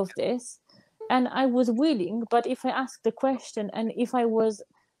understanding of this, and I was willing, but if I asked the question and if I was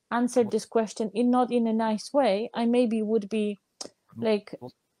answered this question in not in a nice way, I maybe would be like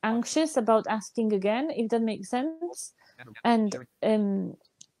anxious about asking again, if that makes sense. And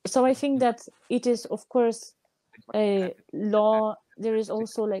so I think that it is, of course, a law. There is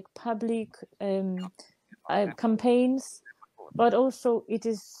also like public campaigns, but also it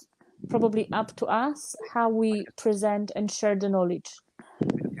is probably up to us how we present and share the knowledge.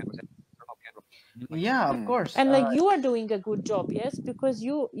 yeah, of course. And like you are doing a good job, yes, because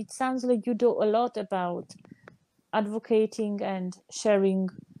you, it sounds like you do a lot about advocating and sharing,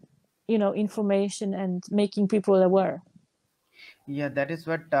 you know, information and making people aware. Yeah, that is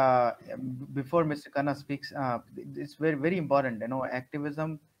what before Mr. Khanna speaks, it's very very important. You know,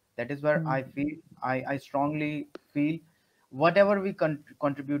 activism. That is where I feel I strongly feel whatever we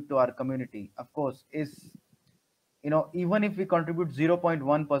contribute to our community, of course, is, you know, even if we contribute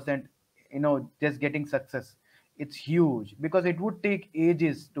 0.1%, you know, just getting success, it's huge, because it would take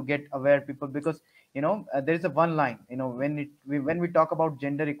ages to get aware people, because, you know, there is a one line, you know, when we talk about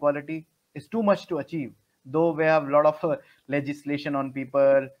gender equality, it's too much to achieve, though we have a lot of legislation on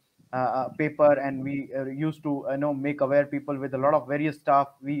people, paper, and we used to, you know, make aware people with a lot of various stuff.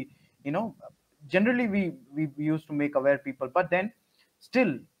 We, you know, generally we used to make aware people, but then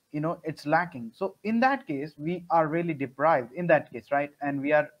still, you know, it's lacking. So in that case, we are really deprived in that case, right? And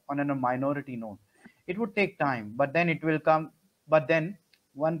we are on a minority note. It would take time, but then it will come. But then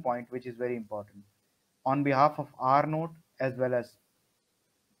one point which is very important, on behalf of our note, as well as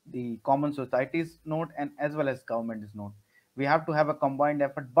the common society's note, and as well as government's note, we have to have a combined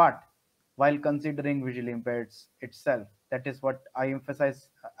effort, but while considering visually impaired itself. That is what I emphasize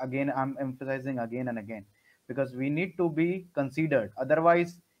again. I'm emphasizing again and again, because we need to be considered.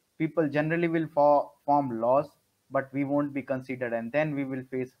 Otherwise, people generally will form laws, but we won't be considered, and then we will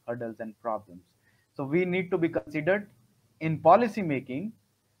face hurdles and problems. So we need to be considered in policy making,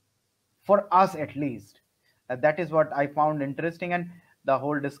 for us at least. That is what I found interesting, and the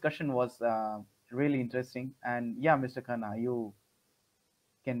whole discussion was really interesting. And yeah, Mr. Khanna, you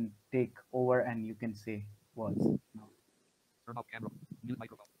can take over and you can say words. Can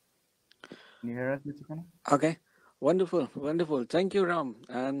you hear us, Mr. Khanna? Okay, wonderful, wonderful. Thank you, Ram,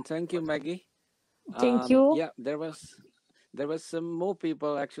 and thank you, Maggie. Thank you. Yeah, there was some more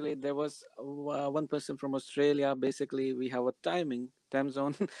people actually. There was one person from Australia. Basically, we have a time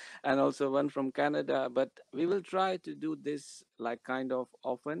zone, and also one from Canada. But we will try to do this like kind of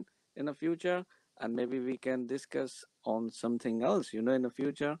often in the future, and maybe we can discuss on something else, you know, in the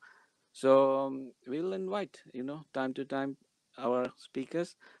future. So we'll invite, you know, time to time our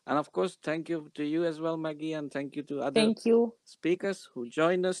speakers, and of course, thank you to you as well, Maggie, and thank you to other Thank you. speakers who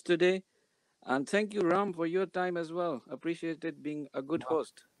joined us today. And thank you, Ram, for your time as well. Appreciated being a good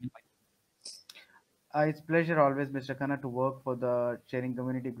host. It's pleasure always, Mr. Khanna, to work for the sharing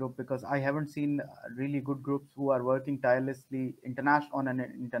community group, because I haven't seen really good groups who are working tirelessly international on an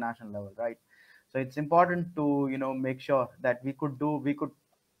international level, right? So it's important to, you know, make sure that we could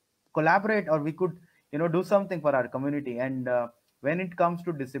collaborate, or we could, you know, do something for our community. And when it comes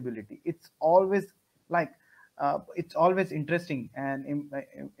to disability, it's always like it's always interesting and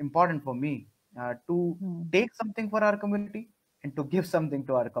important for me to take something for our community and to give something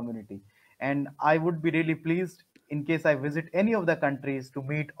to our community. And I would be really pleased in case I visit any of the countries to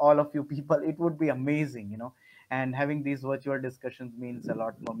meet all of you people. It would be amazing, you know. And having these virtual discussions means a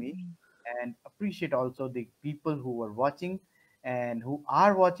lot for me. And appreciate also the people who were watching and who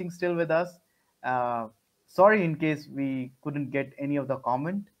are watching still with us. Uh, Sorry in case we couldn't get any of the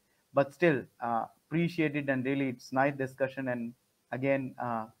comment, but still appreciate it, and really it's nice discussion. And again,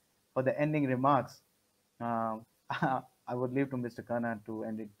 for the ending remarks, uh, I would leave to Mr. Khanna to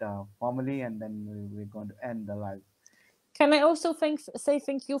end it formally, and then we're going to end the live. Can I also say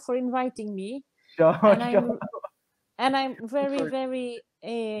thank you for inviting me? Sure, And sure. I'm very, very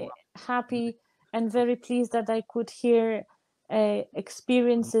happy and very pleased that I could hear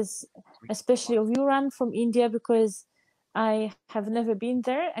experiences, especially of you, Ram, from India, because I have never been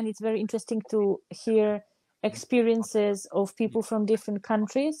there, and it's very interesting to hear experiences of people from different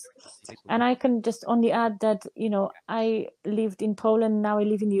countries. And I can just only add that, you know, I lived in Poland, now I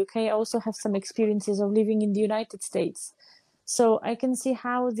live in the UK. I also have some experiences of living in the United States. So I can see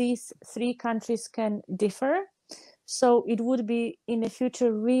how these three countries can differ. So it would be in the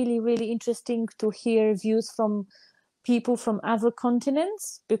future really, really interesting to hear views from people from other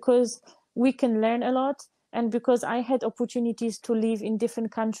continents, because we can learn a lot. And because I had opportunities to live in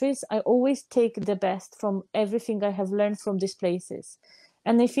different countries, I always take the best from everything I have learned from these places.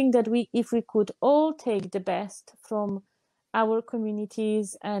 And I think that if we could all take the best from our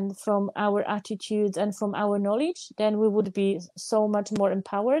communities and from our attitudes and from our knowledge, then we would be so much more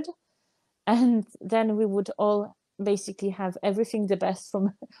empowered. And then we would all basically have everything the best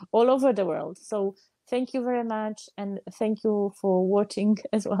from all over the world. So thank you very much. And thank you for watching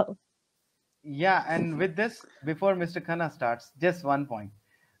as well. Yeah, and with this, before Mr. Khanna starts, just one point.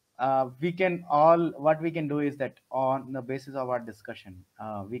 We can all, what we can do is that on the basis of our discussion,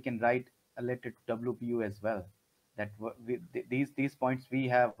 we can write a letter to WPU as well. That these points we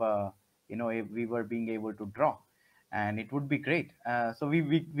have, we were being able to draw, and it would be great. So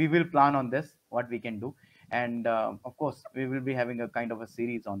we will plan on this, what we can do, and of course we will be having a kind of a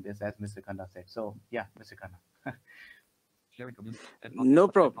series on this, as Mr. Khanna said. So yeah, Mr. Khanna. No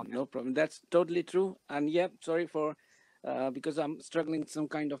problem, no problem. That's totally true. And yeah, sorry for because I'm struggling some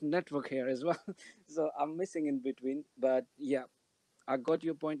kind of network here as well, so I'm missing in between. But yeah, I got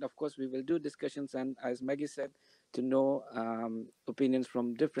your point. Of course, we will do discussions, and as Maggie said, to know opinions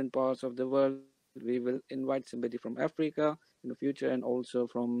from different parts of the world. We will invite somebody from Africa in the future, and also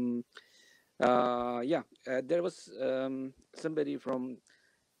from there was somebody from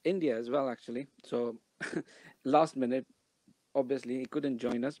India as well, actually. So last minute, obviously he couldn't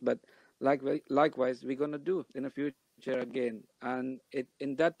join us, but likewise we're gonna do in the future again. And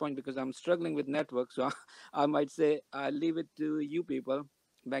in that point, because I'm struggling with network, so I might say I leave it to you people,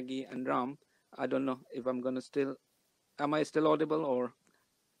 Maggie and Ram. I don't know if I'm gonna still, am I still audible or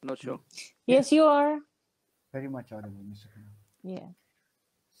not sure? Yes, you are. Very much audible, Mr. Khanna. Yeah.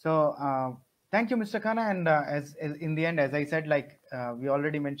 So thank you, Mr. Khanna. And as in the end, as I said, like we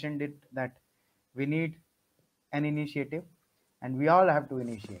already mentioned it, that we need an initiative, and we all have to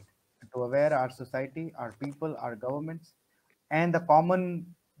initiate to aware our society, our people, our governments, and the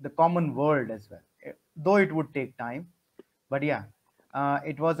common world as well. Though it would take time, but yeah,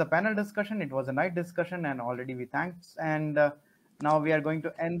 it was a panel discussion. It was a night discussion, and already we thanks. And now we are going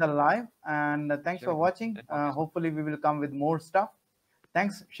to end the live. And thanks for watching. Hopefully, we will come with more stuff.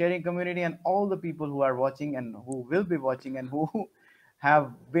 Thanks, sharing community, and all the people who are watching and who will be watching and who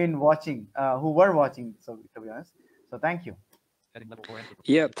have been watching, who were watching. So to be honest, so thank you.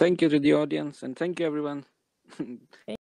 Yeah, thank you to the audience, and thank you everyone.